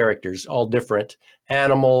 of these characters, all different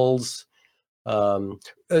animals. I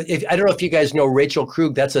don't know if you guys know Rachel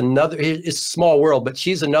Krug. That's another. It's a small world, but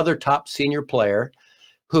she's another top senior player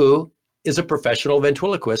who is a professional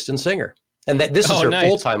ventriloquist and singer, and this is her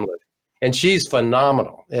full-time living, and she's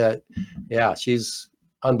phenomenal. Yeah, she's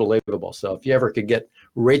unbelievable. So if you ever could get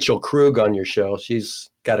Rachel Krug on your show,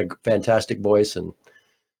 she's got a fantastic voice and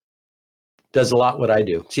does a lot what I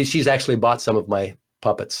do. She's actually bought some of my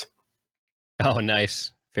puppets. Oh,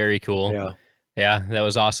 nice. Very cool. Yeah. Yeah, that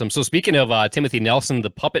was awesome. So speaking of Timothy Nelson, the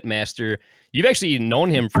Puppet Master, you've actually known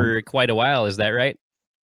him for quite a while. Is that right?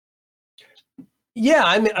 Yeah,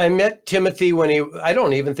 I met Timothy when I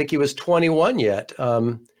don't even think he was 21 yet.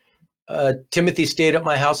 Timothy stayed at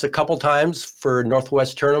my house a couple times for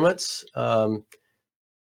Northwest tournaments. I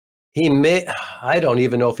don't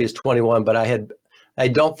even know if he's 21, but I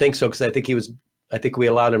don't think so because I think we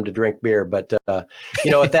allowed him to drink beer. But at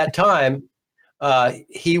that time,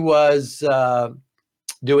 he was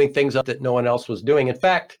doing things that no one else was doing. In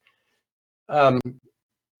fact,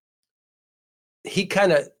 he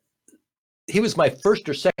kind of he was my first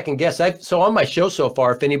or second guest. So on my show so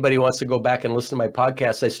far, if anybody wants to go back and listen to my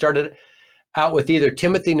podcast, I started out with either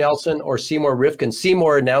Timothy Nelson or Seymour Rifkin.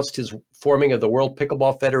 Seymour announced his forming of the World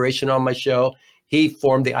Pickleball Federation on my show. He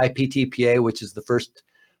formed the IPTPA, which is the first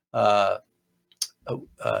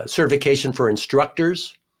certification for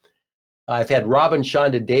instructors. I've had Robin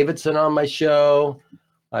Shonda Davidson on my show.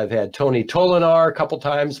 I've had Tony Tolinar a couple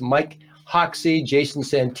times, Mike Hoxie, Jason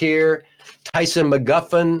Santier, Tyson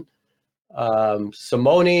McGuffin,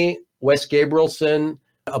 Simone, Wes Gabrielson,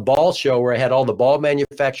 a ball show where I had all the ball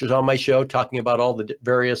manufacturers on my show talking about all the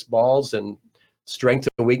various balls and strengths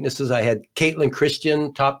and weaknesses. I had Caitlin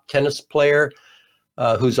Christian, top tennis player,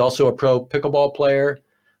 who's also a pro pickleball player.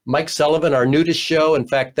 Mike Sullivan, our nudist show. In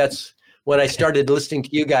fact, that's when I started listening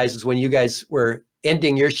to you guys, is when you guys were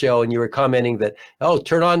ending your show and you were commenting that, oh,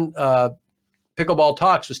 turn on Pickleball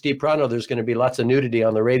Talks with Steve Paranto. There's going to be lots of nudity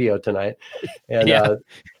on the radio tonight. And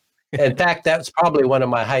in fact, that's probably one of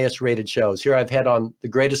my highest rated shows. Here I've had on the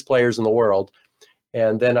greatest players in the world.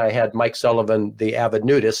 And then I had Mike Sullivan, the avid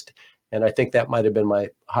nudist. And I think that might have been my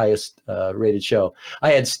highest rated show.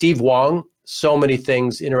 I had Steve Wong, so many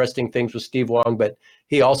things, interesting things with Steve Wong, but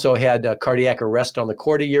he also had cardiac arrest on the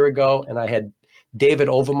court a year ago. And I had David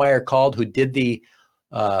Overmeyer called, who did the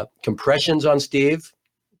compressions on Steve.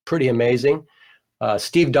 Pretty amazing.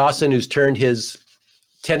 Steve Dawson, who's turned his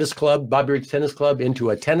tennis club, Bobby Riggs Tennis Club,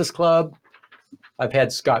 into a tennis club. I've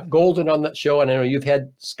had Scott Golden on that show, and I know you've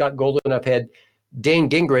had Scott Golden. I've had Dane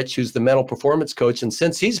Gingrich, who's the mental performance coach, and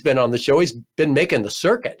since he's been on the show, he's been making the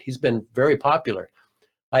circuit. He's been very popular.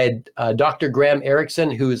 I had Dr. Graham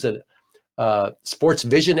Erickson, who is a sports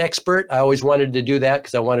vision expert. I always wanted to do that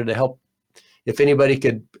because I wanted to help if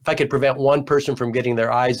I could prevent one person from getting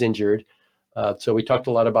their eyes injured. So we talked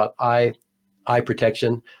a lot about eye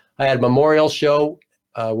protection. I had a memorial show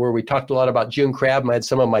where we talked a lot about June Crabb. I had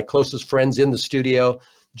some of my closest friends in the studio.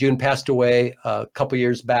 June passed away a couple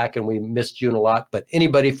years back, and we missed June a lot. But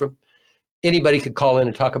anybody could call in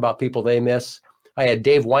and talk about people they miss. I had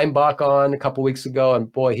Dave Weinbach on a couple weeks ago,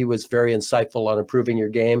 and boy, he was very insightful on improving your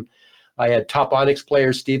game. I had top Onyx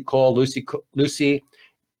players Steve Cole, Lucy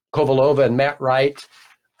Kovalova, and Matt Wright.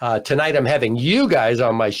 Tonight, I'm having you guys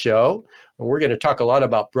on my show, and we're going to talk a lot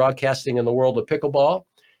about broadcasting in the world of pickleball.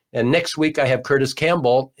 And next week, I have Curtis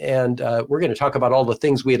Campbell, and we're going to talk about all the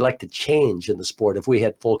things we'd like to change in the sport if we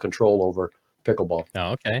had full control over pickleball.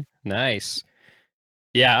 Oh, okay. Nice.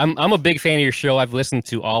 Yeah, I'm a big fan of your show. I've listened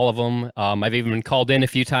to all of them. I've even been called in a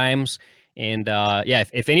few times. And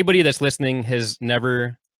if anybody that's listening has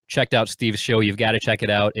never checked out Steve's show, you've got to check it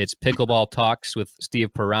out. It's Pickleball Talks with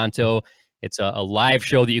Steve Paranto. It's a live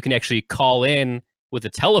show that you can actually call in with a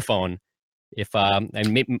telephone.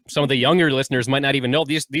 And maybe some of the younger listeners might not even know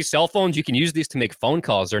these cell phones, you can use these to make phone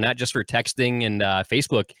calls. They're not just for texting and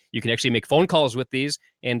Facebook. You can actually make phone calls with these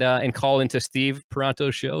and call into Steve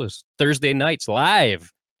Paranto's shows Thursday nights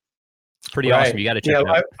live. It's pretty awesome. You got to check it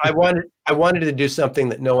out. I wanted to do something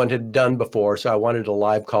that no one had done before, so I wanted a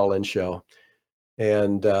live call-in show,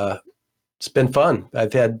 and it's been fun.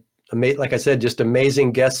 I've had, like I said, just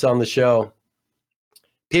amazing guests on the show.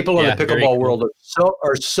 People in the pickleball world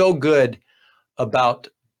are so good about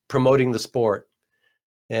promoting the sport.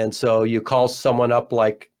 And so you call someone up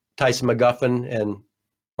like Tyson McGuffin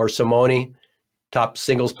or Simone, top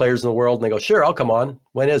singles players in the world, and they go, sure, I'll come on.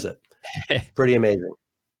 When is it? Pretty amazing.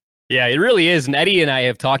 Yeah, it really is. And Eddie and I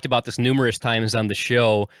have talked about this numerous times on the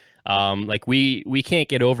show. We can't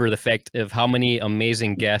get over the fact of how many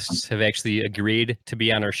amazing guests have actually agreed to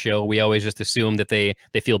be on our show. We always just assume that they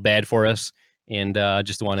feel bad for us and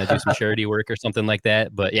just want to do some charity work or something like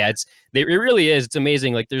that. But yeah, it really is. It's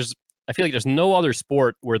amazing. Like I feel like there's no other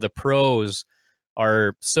sport where the pros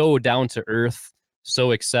are so down to earth,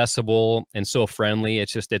 so accessible, and so friendly.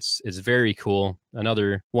 It's very cool.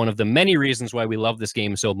 Another one of the many reasons why we love this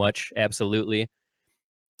game so much. Absolutely.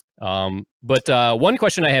 But one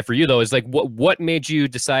question I have for you though is like, what made you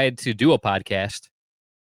decide to do a podcast?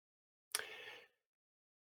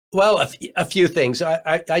 Well, a few things.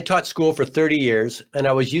 I taught school for 30 years, and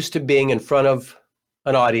I was used to being in front of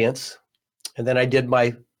an audience. And then I did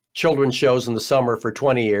my children's shows in the summer for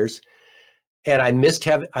 20 years. And I missed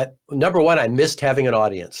having an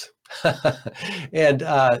audience. And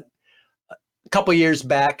a couple years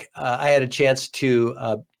back, I had a chance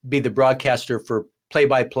to be the broadcaster for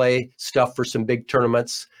play-by-play stuff for some big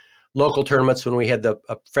tournaments, local tournaments when we had the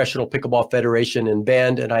Professional Pickleball Federation in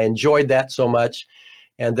Bend. And I enjoyed that so much.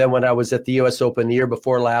 And then when I was at the U.S. Open the year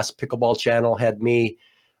before last, Pickleball Channel had me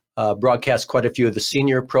broadcast quite a few of the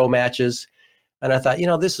senior pro matches. And I thought,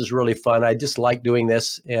 this is really fun. I just like doing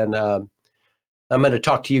this. And I'm going to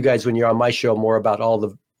talk to you guys when you're on my show more about all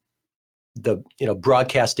the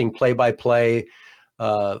broadcasting play-by-play,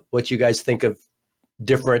 what you guys think of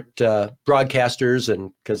different broadcasters,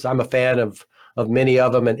 and because I'm a fan of many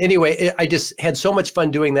of them. And anyway, I just had so much fun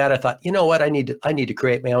doing that. I thought, you know what, I need to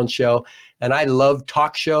create my own show, and I love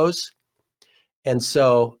talk shows, and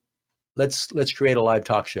so let's create a live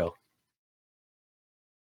talk show.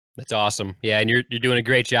 That's awesome. Yeah, and you're doing a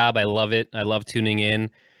great job. I love it. I love tuning in.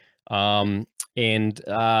 And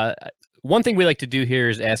one thing we like to do here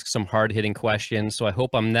is ask some hard-hitting questions. So I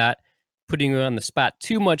hope I'm not putting you on the spot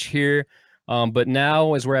too much here. But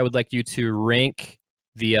now is where I would like you to rank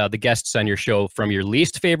the guests on your show from your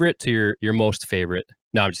least favorite to your most favorite.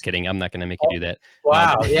 No, I'm just kidding. I'm not going to make you do that.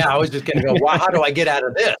 Wow. Yeah, I was just going to go, wow, how do I get out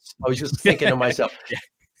of this? I was just thinking to myself,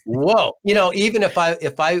 whoa, even if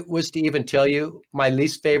I was to even tell you my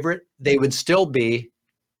least favorite, they would still be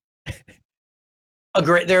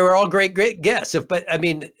they were all great guests. But I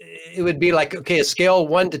mean, it would be like, okay, a scale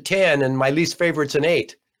 1 to 10, and my least favorite's an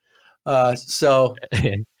 8. No,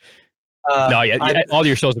 yeah, all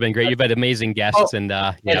your shows have been great. You've had amazing guests, and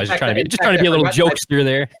I was just trying to be a little jokester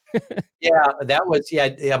there. Yeah, that was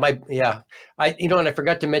I and I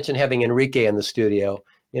forgot to mention having Enrique in the studio.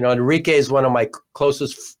 Enrique is one of my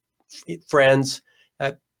closest friends.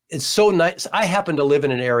 It's so nice. I happen to live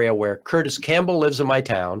in an area where Curtis Campbell lives in my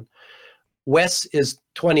town. Wes is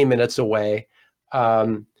 20 minutes away,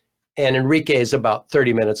 and Enrique is about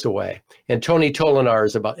 30 minutes away, and Tony Tolinar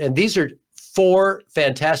is and these are 4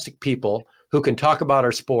 fantastic people who can talk about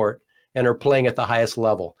our sport and are playing at the highest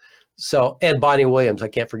level. So, and Bonnie Williams, I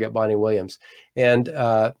can't forget Bonnie Williams. And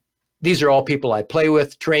these are all people I play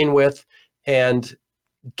with, train with, and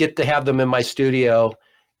get to have them in my studio.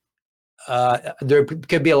 There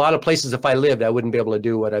could be a lot of places if I lived, I wouldn't be able to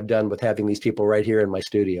do what I've done with having these people right here in my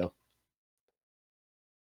studio.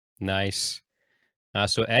 Nice.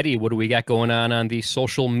 So Eddie, what do we got going on the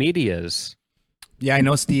social medias? Yeah, I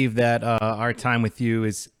know, Steve, that our time with you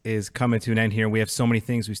is coming to an end here. We have so many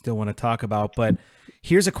things we still want to talk about, but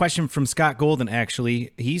here's a question from Scott Golden,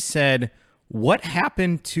 actually. He said, what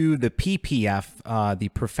happened to the PPF, the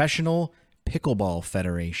Professional Pickleball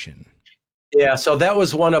Federation? Yeah, so that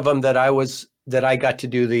was one of them that I got to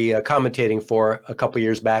do the commentating for a couple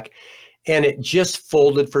years back, and it just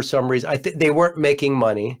folded for some reason. I think they weren't making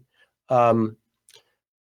money. I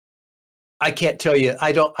can't tell you.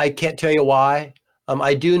 I can't tell you why.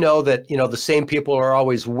 I do know that, the same people are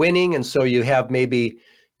always winning. And so you have maybe,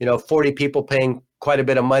 40 people paying quite a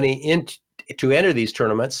bit of money to enter these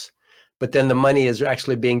tournaments, but then the money is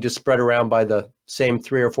actually being just spread around by the same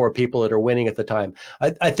 3 or 4 people that are winning at the time.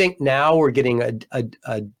 I think now we're getting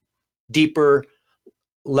a deeper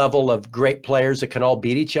level of great players that can all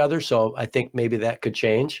beat each other. So I think maybe that could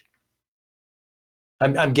change.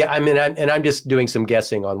 I'm just doing some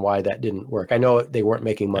guessing on why that didn't work. I know they weren't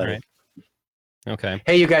making money. Right. Okay.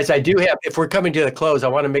 Hey, you guys, I do have, if we're coming to the close, I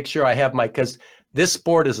want to make sure I have because this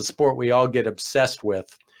sport is a sport we all get obsessed with.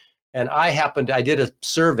 And I did a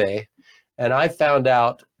survey, and I found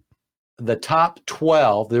out the top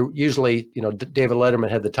 12, they're usually, David Letterman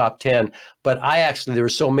had the top 10, but there were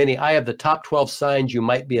so many. I have the top 12 signs you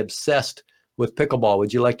might be obsessed with pickleball.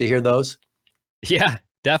 Would you like to hear those? Yeah,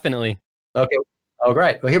 definitely. Okay. All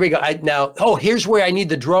right. Well, here we go. Here's where I need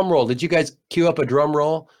the drum roll. Did you guys cue up a drum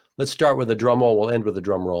roll? Let's start with a drum roll. We'll end with a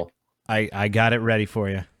drum roll. I got it ready for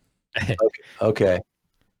you. Okay.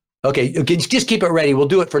 Just keep it ready. We'll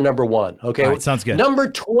do it for number 1. Okay. All right, sounds good.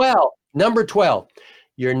 Number 12.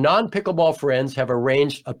 Your non-pickleball friends have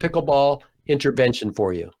arranged a pickleball intervention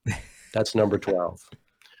for you. That's number 12.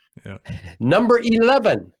 Yeah. Number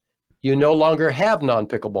 11. You no longer have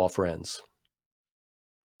non-pickleball friends.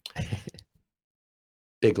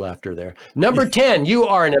 Big laughter there. Number 10, you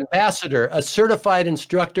are an ambassador, a certified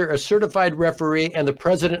instructor, a certified referee, and the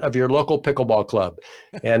president of your local pickleball club.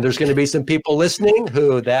 And there's going to be some people listening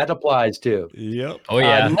who that applies to. Yep. Oh,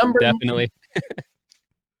 yeah, definitely.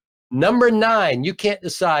 Number 9, you can't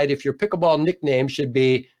decide if your pickleball nickname should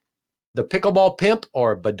be the Pickleball Pimp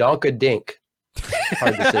or Badonka Dink.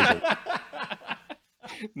 Hard decision.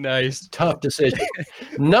 Nice. Tough decision.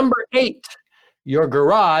 Number 8, your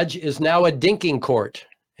garage is now a dinking court.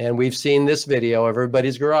 And we've seen this video,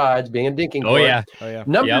 everybody's garage being a dinking court. Oh, yeah.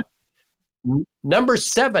 Number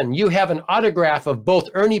 7, you have an autograph of both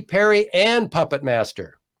Ernie Perry and Puppet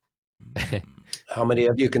Master. How many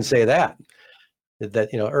of you can say that? That,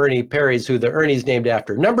 Ernie Perry's who the Ernie's named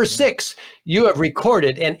after. Number 6, you have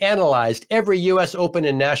recorded and analyzed every U.S. Open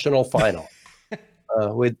and National Final.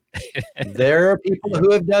 There are people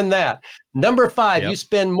who have done that. Number 5, you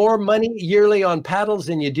spend more money yearly on paddles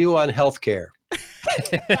than you do on healthcare.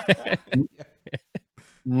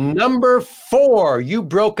 Number 4, you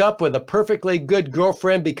broke up with a perfectly good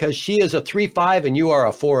girlfriend because she is a 3-5 and you are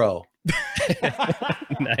a 4-0.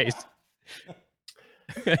 Nice.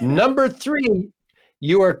 Number 3,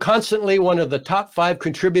 you are constantly one of the top 5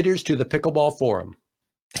 contributors to the Pickleball Forum.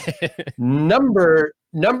 Number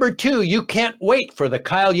 2, you can't wait for the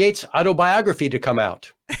Kyle Yates autobiography to come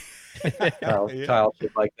out. Kyle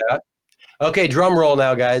should like that. Okay, drum roll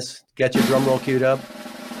now, guys. Get your drum roll queued up.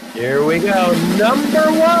 Here we go. Number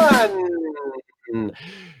 1.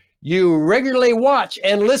 You regularly watch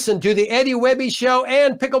and listen to the Eddie Webby Show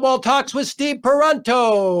and Pickleball Talks with Steve Paranto.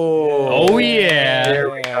 Oh, yeah.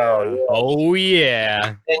 There we go. Oh,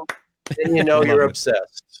 yeah. And you know you're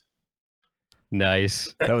obsessed.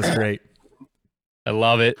 Nice. That was great. I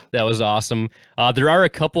love it. That was awesome. There are a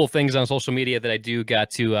couple of things on social media that I do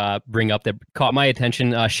got to bring up that caught my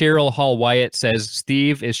attention. Cheryl Hall Wyatt says,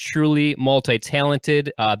 Steve is truly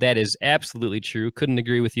multi-talented. That is absolutely true. Couldn't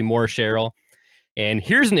agree with you more, Cheryl. And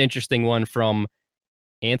here's an interesting one from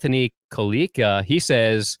Anthony Kolika. He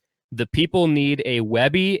says, the people need a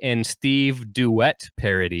Webby and Steve duet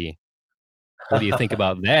parody. What do you think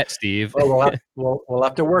about that, Steve? Well, we'll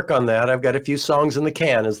have to work on that. I've got a few songs in the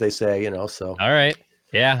can, as they say, so. All right.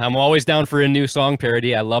 Yeah, I'm always down for a new song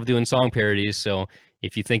parody. I love doing song parodies. So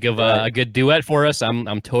if you think of a good duet for us,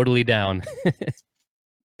 I'm totally down.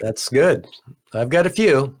 That's good. I've got a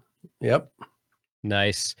few. Yep.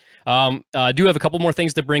 Nice. I do have a couple more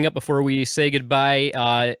things to bring up before we say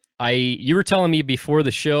goodbye. You were telling me before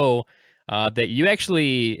the show that you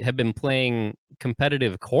actually have been playing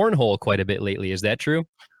competitive cornhole quite a bit lately. Is that true?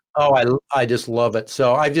 Oh, I just love it.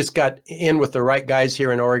 So I've just got in with the right guys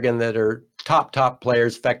here in Oregon that are top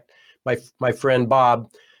players. In fact, my friend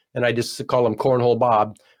Bob, and I just call him Cornhole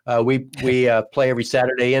Bob. We play every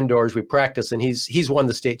Saturday indoors. We practice, and he's won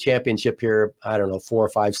the state championship here. I don't know, 4 or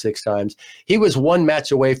 5, 6 times. He was one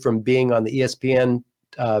match away from being on the ESPN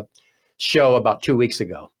show about 2 weeks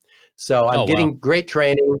ago. So I'm getting great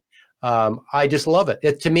training. I just love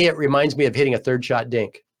it. To me, it reminds me of hitting a third shot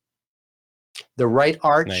dink. The right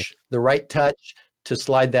arch, nice. The right touch to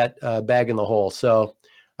slide that bag in the hole. So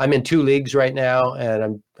I'm in 2 leagues right now,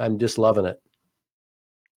 and I'm just loving it.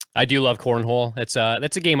 I do love cornhole. That's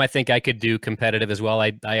a game I think I could do competitive as well.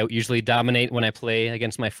 I usually dominate when I play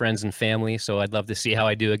against my friends and family, so I'd love to see how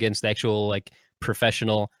I do against actual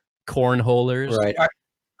professional cornholers. Right.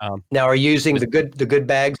 Now, are you using the good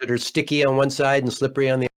bags that are sticky on one side and slippery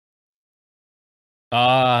on the other?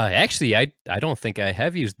 Actually, I don't think I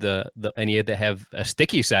have used the any that have a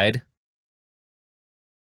sticky side.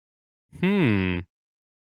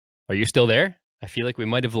 Are you still there? I feel like we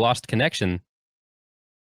might have lost connection.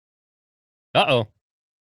 Uh-oh.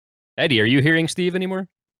 Eddie, are you hearing Steve anymore?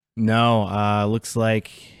 No, looks like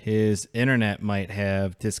his internet might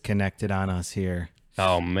have disconnected on us here.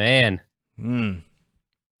 Oh, man.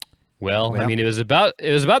 Well, I mean, it was about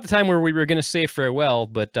the time where we were going to say farewell,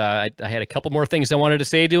 but I had a couple more things I wanted to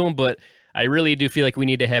say to him, but I really do feel like we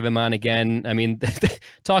need to have him on again. I mean,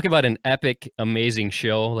 talk about an epic, amazing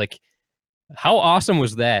show. How awesome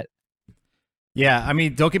was that? Yeah, I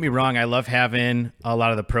mean, don't get me wrong. I love having a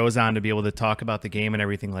lot of the pros on to be able to talk about the game and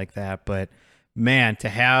everything like that. But, man, to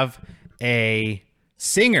have a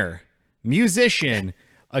singer, musician,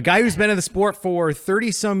 a guy who's been in the sport for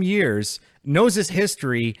 30-some years, knows his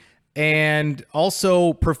history, and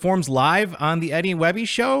also performs live on the Eddie and Webby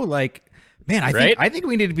show, man, I think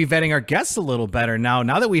we need to be vetting our guests a little better now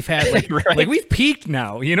that we've had we've peaked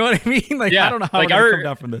now. You know what I mean? Yeah, I don't know how we're gonna come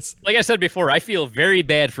down from this. Like I said before, I feel very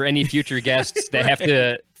bad for any future guests that have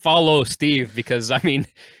to follow Steve because I mean,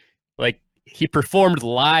 he performed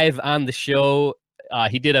live on the show.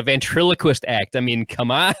 He did a ventriloquist act. I mean, come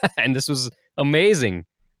on, and this was amazing.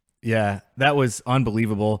 Yeah, that was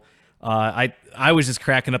unbelievable. I was just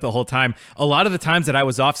cracking up the whole time. A lot of the times that I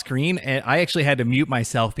was off screen, and I actually had to mute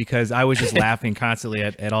myself because I was just laughing constantly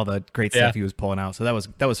at all the great stuff he was pulling out. So that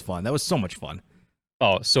was fun. That was so much fun.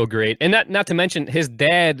 Oh, so great. And not to mention his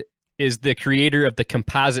dad is the creator of the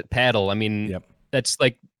composite paddle. I mean, that's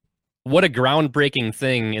what a groundbreaking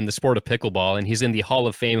thing in the sport of pickleball, and he's in the Hall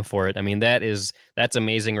of Fame for it. I mean, that's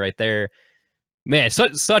amazing right there. Man,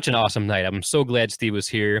 such an awesome night. I'm so glad Steve was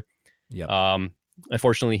here. Yeah.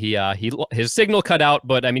 Unfortunately, his signal cut out,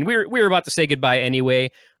 but I mean, we were about to say goodbye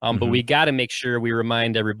anyway. But we got to make sure we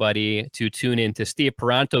remind everybody to tune in to Steve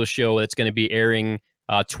Paranto's show. That's going to be airing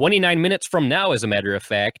 29 minutes from now, as a matter of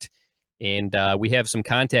fact. And we have some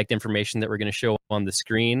contact information that we're going to show on the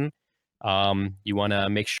screen. You want to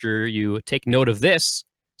make sure you take note of this.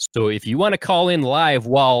 So if you want to call in live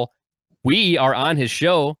while we are on his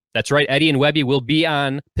show, that's right, Eddie and Webby will be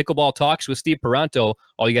on Pickleball Talks with Steve Paranto.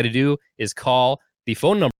 All you got to do is call The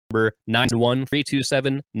phone number,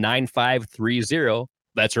 971-327-9530.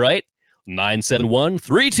 That's right,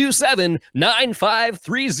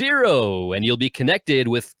 971-327-9530. And you'll be connected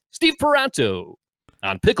with Steve Paranto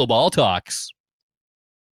on Pickleball Talks.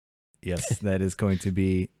 Yes, that is going to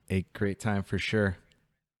be a great time for sure.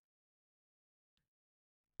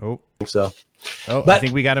 Oh, So, I But-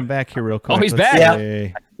 think we got him back here real quick. Oh, he's Let's back.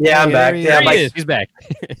 see. yeah, I'm There back. he Yeah, There he is. He's back.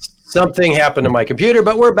 something happened to my computer,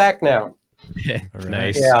 but we're back now. All right.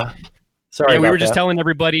 Nice. Yeah. Sorry. Yeah, we about were just that. telling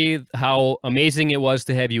everybody how amazing it was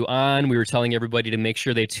to have you on. We were telling everybody to make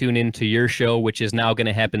sure they tune into your show, which is now going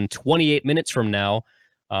to happen 28 minutes from now.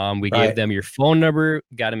 We gave Right. them your phone number.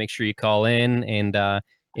 Got to make sure you call in and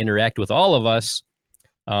interact with all of us.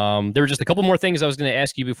 There were just a couple more things I was going to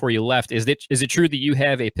ask you before you left. Is it true that you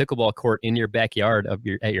have a pickleball court in your backyard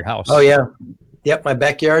at your house? Oh yeah. Yep, my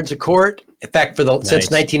backyard's a court. In fact, since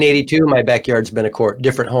 1982, my backyard's been a court,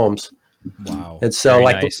 different homes. Wow. And so, Very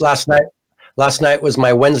like nice. last night was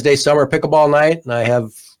my Wednesday summer pickleball night, and I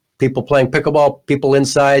have people playing pickleball, people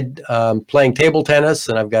inside playing table tennis,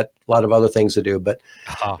 and I've got a lot of other things to do. But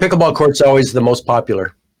Oh, pickleball court's always the most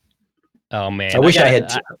popular. oh, man, I wish I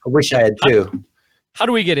gotta- had. I wish I had two. How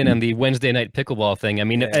do we get in on the Wednesday night pickleball thing? I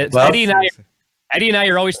mean, Well- Eddie and I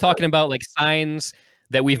are always talking about like signs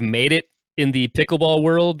that we've made it in the pickleball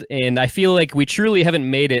world, and I feel like we truly haven't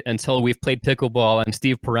made it until we've played pickleball on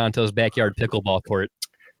Steve Paranto's backyard pickleball court.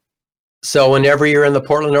 So whenever you're in the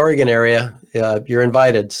Portland, Oregon area, you're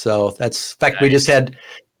invited. So that's, in fact, we just had,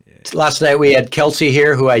 last night we had Kelsey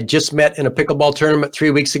here, who I just met in a pickleball tournament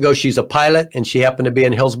 3 weeks ago. She's a pilot, and she happened to be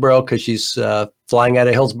in Hillsboro because she's flying out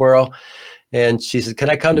of Hillsboro. And she said, can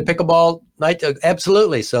I come to pickleball night?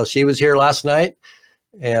 Absolutely. So she was here last night,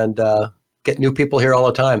 and get new people here all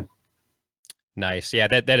the time. Nice, yeah.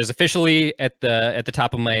 That is officially at the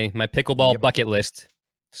top of my pickleball bucket list.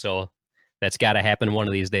 So that's got to happen one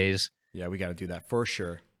of these days. Yeah, we got to do that for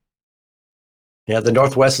sure. Yeah, the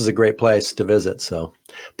Northwest is a great place to visit. So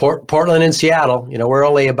Portland and Seattle, we're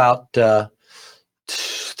only about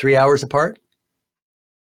 3 hours apart.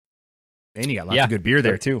 And you got lots Yeah. of good beer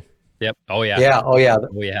there too. Yep. Oh yeah. Yeah. Oh, yeah.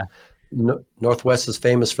 Oh yeah. Northwest is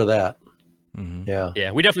famous for that. Mhm. Yeah.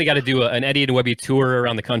 Yeah. We definitely got to do an Eddie and Webby tour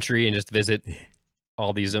around the country and just visit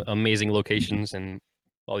all these amazing locations and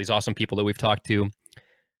all these awesome people that we've talked to.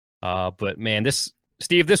 But man,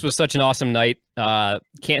 Steve, this was such an awesome night.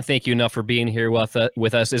 Can't thank you enough for being here with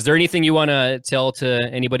us. Is there anything you want to tell to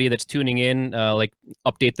anybody that's tuning in, like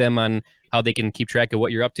update them on how they can keep track of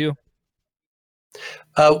what you're up to?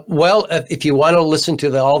 Well, if you want to listen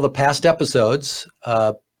to all the past episodes,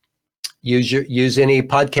 use any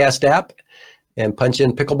podcast app and punch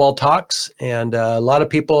in Pickleball Talks. And a lot of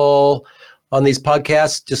people on these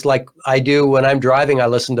podcasts, just like I do when I'm driving, I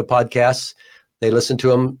listen to podcasts. They listen to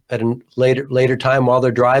them at a later time while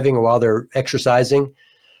they're driving or while they're exercising.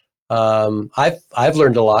 I've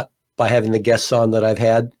learned a lot by having the guests on that I've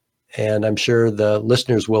had, and I'm sure the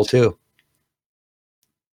listeners will too.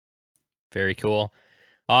 Very cool.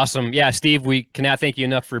 Awesome. Yeah, Steve, we cannot thank you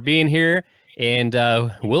enough for being here. And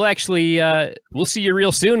we'll see you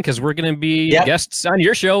real soon because we're going to be guests on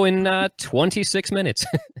your show in 26 minutes.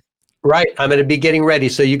 Right. I'm going to be getting ready.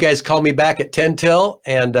 So you guys call me back at 10 till,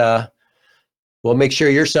 and we'll make sure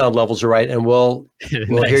your sound levels are right, and we'll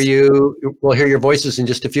Nice. hear you. We'll hear your voices in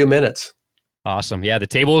just a few minutes. Awesome. Yeah, the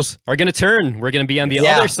tables are going to turn. We're going to be on the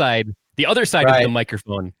Yeah. other side. The other side of Right. the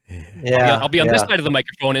microphone. Yeah. I'll be on this yeah, side of the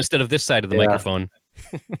microphone instead of this side of the Yeah. microphone.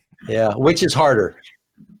 Yeah. Which is harder?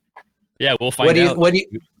 Yeah, we'll find What do you? out. What do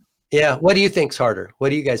you? Yeah. What do you think's harder? What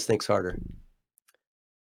do you guys think's harder?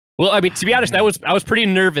 Well, I mean, to be honest, I was pretty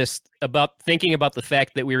nervous about thinking about the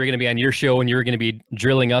fact that we were going to be on your show and you were going to be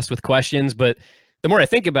drilling us with questions. But the more I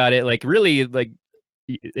think about it, like really, like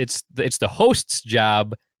it's the host's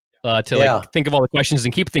job to Yeah. like think of all the questions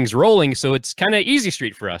and keep things rolling. So it's kind of easy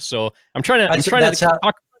street for us. So I'm trying That's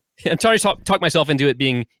to talk myself into it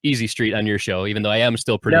being easy street on your show, even though I am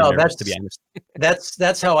still pretty No, nervous, to be honest.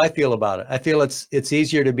 That's how I feel about it. I feel it's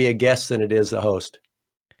easier to be a guest than it is a host.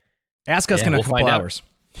 Ask us Yeah, in a we'll couple find out. hours.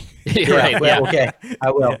 Right. Well, Yeah. okay. I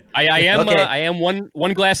will. I am Okay. I am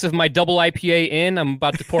one glass of my double IPA in. I'm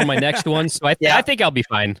about to pour my next one, so I Yeah. think I'll be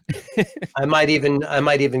fine. I might even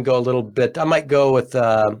go a little bit. I might go with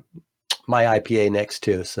my IPA next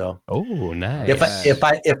too. So Oh, nice.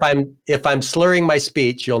 if I'm slurring my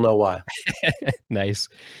speech, you'll know why. Nice.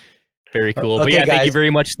 Very cool. But Okay, yeah, thank you guys. very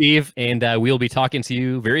much, Steve, and we'll be talking to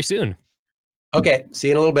you very soon. Okay. See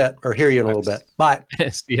you in a little bit, or hear you in a little bit. Bye.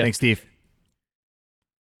 See ya. Thanks, Steve.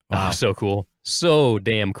 Oh, so cool. So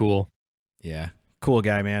damn cool. Yeah. Cool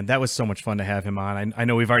guy, man. That was so much fun to have him on. I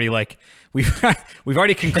know we've already we've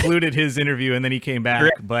already concluded his interview, and then he came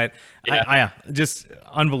back. But I just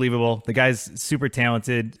unbelievable. The guy's super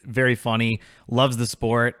talented, very funny, loves the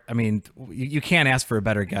sport. I mean, you can't ask for a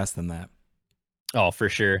better guest than that. Oh, for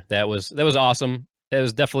sure. That was awesome. That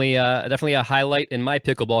was definitely a highlight in my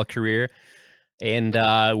pickleball career. And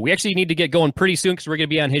we actually need to get going pretty soon because we're going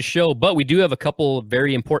to be on his show. But we do have a couple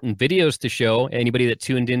very important videos to show. Anybody that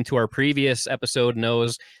tuned into our previous episode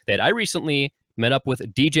knows that I recently met up with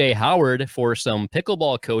DJ Howard for some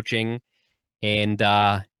pickleball coaching. And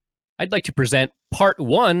I'd like to present part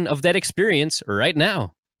 1 of that experience right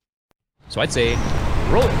now. So I'd say,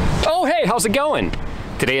 roll it. Oh, hey, how's it going?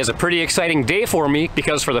 Today is a pretty exciting day for me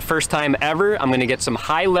because for the first time ever, I'm going to get some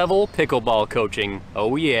high-level pickleball coaching.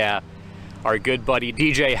 Oh, yeah. Our good buddy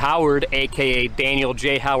DJ Howard, aka Daniel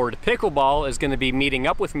J. Howard Pickleball, is going to be meeting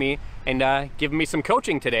up with me and giving me some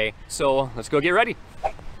coaching today. So let's go get ready.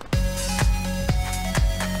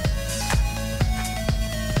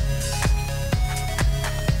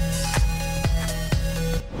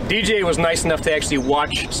 DJ was nice enough to actually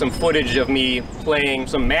watch some footage of me playing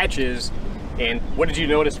some matches. And what did you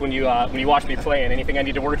notice when you watched me playing? Anything I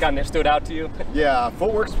need to work on that stood out to you? Yeah,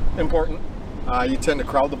 footwork's important. You tend to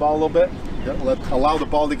crowd the ball a little bit, allow the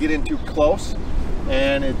ball to get in too close,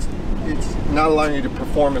 and it's not allowing you to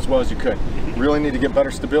perform as well as you could. You really need to get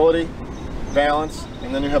better stability, balance,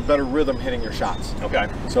 and then you have better rhythm hitting your shots. Okay.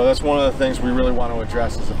 So that's one of the things we really want to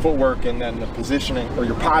address is the footwork and then the positioning or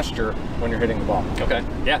your posture when you're hitting the ball. Okay.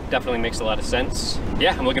 Yeah, definitely makes a lot of sense.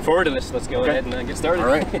 Yeah, I'm looking forward to this. Let's go ahead and get started. All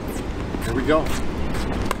right. Here we go.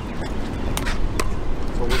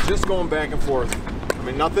 So we're just going back and forth. I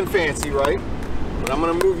mean, nothing fancy, right? But I'm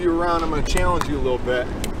going to move you around. I'm going to challenge you a little bit.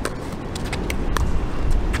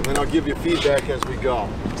 And then I'll give you feedback as we go.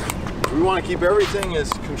 We want to keep everything as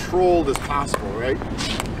controlled as possible, right?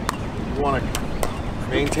 You want to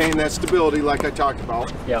maintain that stability like I talked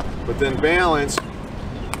about. Yeah. But then balance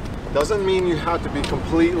doesn't mean you have to be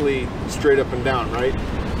completely straight up and down, right?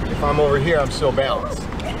 If I'm over here, I'm still balanced.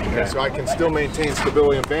 Okay. So I can still maintain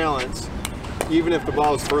stability and balance even if the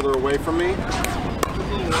ball is further away from me.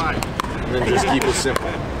 And then just keep it simple.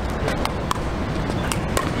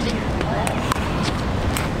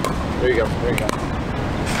 There you go. There you go.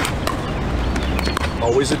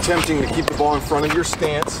 Always attempting to keep the ball in front of your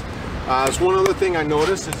stance. There's one other thing I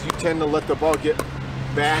noticed is you tend to let the ball get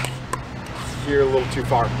back here a little too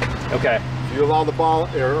far. Okay. If you allow the ball,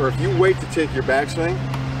 or if you wait to take your backswing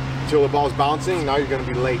until the ball's bouncing, now you're going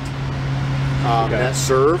to be late. Okay. That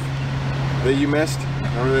serve that you missed,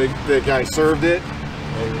 remember the guy served it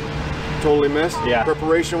and totally missed? Yeah.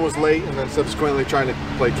 Preparation was late and then subsequently trying to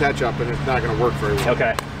play catch up, and it's not going to work very well.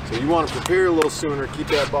 Okay. So you want to prepare a little sooner, keep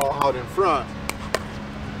that ball out in front.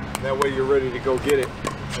 That way you're ready to go get it.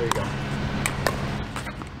 There you go.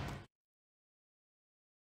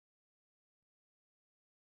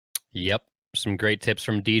 Yep. Some great tips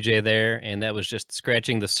from DJ there, and that was just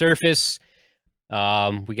scratching the surface.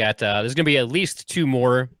 We got there's gonna be at least 2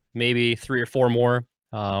 more, maybe 3 or 4 more.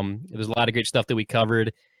 It was a lot of great stuff that we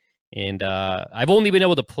covered, and I've only been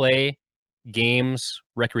able to play games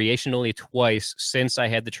recreationally twice since I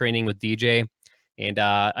had the training with DJ, and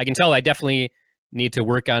I can tell I definitely need to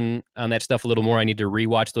work on that stuff a little more. I need to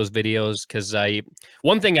rewatch those videos because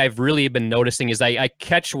one thing I've really been noticing is I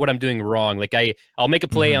catch what I'm doing wrong. Like I'll make a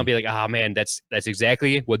play and I'll be like, oh man, that's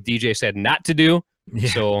exactly what DJ said not to do. Yeah.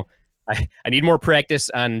 So I need more practice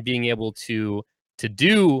on being able to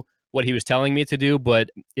do what he was telling me to do. But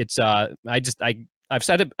it's I've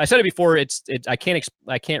said it before. I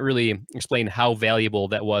can't really explain how valuable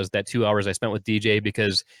that was, that 2 hours I spent with DJ,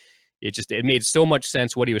 because it made so much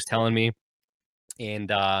sense what he was telling me.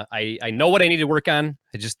 And I know what I need to work on.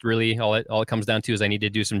 I just really all it comes down to is I need to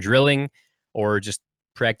do some drilling or just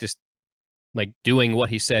practice like doing what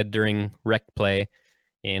he said during rec play.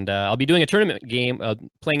 And I'll be doing a tournament game,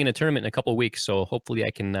 playing in a tournament in a couple of weeks. So hopefully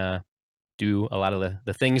I can do a lot of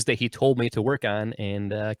the things that he told me to work on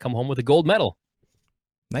and come home with a gold medal.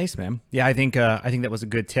 Nice, man. Yeah, I think that was a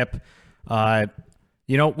good tip.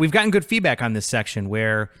 We've gotten good feedback on this section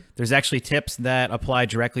where there's actually tips that apply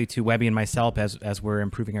directly to Webby and myself as we're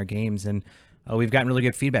improving our games, and we've gotten really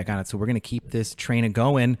good feedback on it. So we're going to keep this train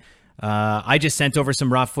going. I just sent over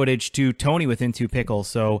some raw footage to Tony with Into Pickle,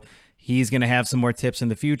 so he's going to have some more tips in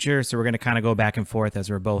the future. So we're going to kind of go back and forth as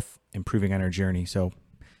we're both improving on our journey. So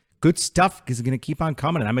good stuff is going to keep on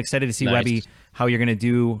coming, and I'm excited to see, nice, Webby, how you're going to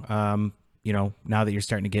do. Now that you're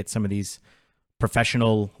starting to get some of these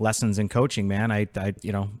professional lessons in coaching, man, I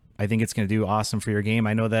think it's going to do awesome for your game.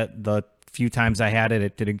 I know that the few times I had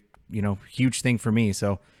it did a huge thing for me.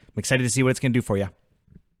 So I'm excited to see what it's going to do for you.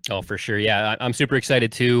 Oh, for sure. Yeah, I'm super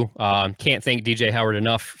excited too. Can't thank DJ Howard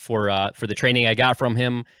enough for the training I got from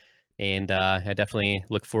him, and I definitely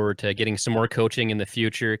look forward to getting some more coaching in the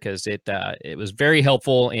future because it was very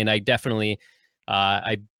helpful, and I definitely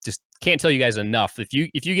I just can't tell you guys enough. If you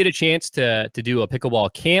get a chance to do a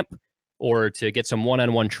pickleball camp or to get some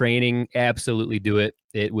one-on-one training, absolutely do it.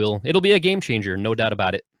 It'll be a game changer, no doubt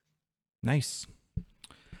about it. Nice.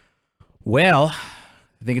 Well,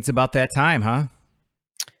 I think it's about that time, huh?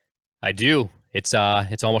 I do. It's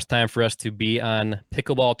almost time for us to be on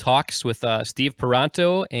Pickleball Talks with Steve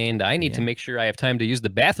Paranto, and I need to make sure I have time to use the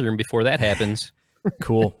bathroom before that happens.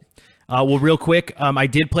 Cool. Well, real quick, I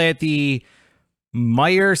did play at the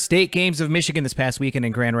Meyer State Games of Michigan this past weekend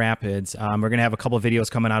in Grand Rapids. We're going to have a couple of videos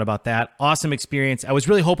coming out about that. Awesome experience. I was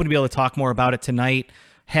really hoping to be able to talk more about it tonight.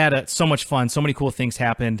 Had so much fun. So many cool things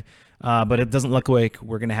happened. But it doesn't look like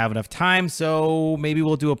we're going to have enough time. So maybe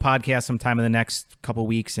we'll do a podcast sometime in the next couple of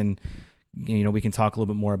weeks and, we can talk a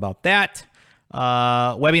little bit more about that.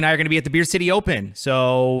 Webby and I are going to be at the Beer City Open.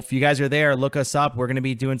 So if you guys are there, look us up. We're going to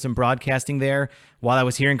be doing some broadcasting there. While I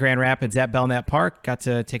was here in Grand Rapids at Belknap Park, got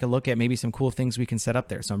to take a look at maybe some cool things we can set up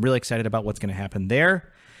there. So I'm really excited about what's going to happen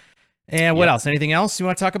there. And what else? Anything else you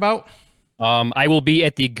want to talk about? I will be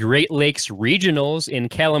at the Great Lakes Regionals in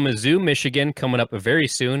Kalamazoo, Michigan, coming up very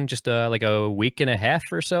soon, just like a week and a half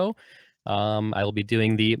or so. I will be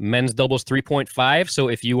doing the men's doubles 3.5. So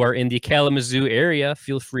if you are in the Kalamazoo area,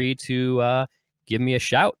 feel free to give me a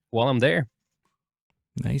shout while I'm there.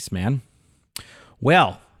 Nice, man.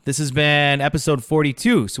 Well, this has been episode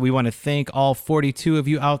 42. So we want to thank all 42 of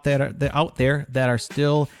you out there that are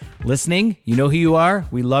still listening. You know who you are.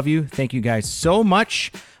 We love you. Thank you guys so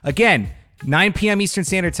much. Again, 9 p.m. Eastern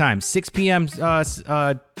Standard Time, 6 p.m.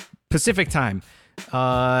 Pacific Time.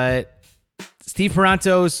 Steve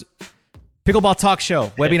Paranto's Pickleball Talk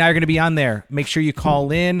Show. Webby and I are going to be on there. Make sure you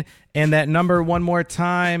call in. And that number one more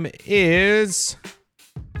time is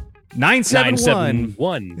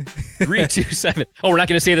 971-327. Oh, we're not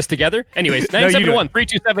going to say this together? Anyways,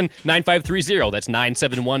 971-327-9530. That's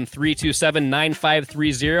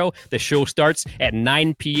 971-327-9530. The show starts at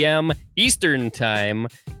 9 p.m. Eastern Time.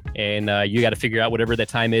 And you got to figure out whatever that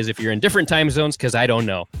time is if you're in different time zones, because I don't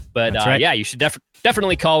know. But right. Yeah, you should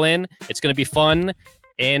definitely call in. It's going to be fun.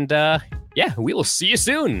 And we will see you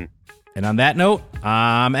soon. And on that note,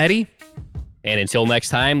 I'm Eddie. And until next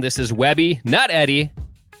time, this is Webby, not Eddie,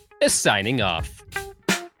 is signing off.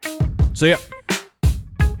 See ya.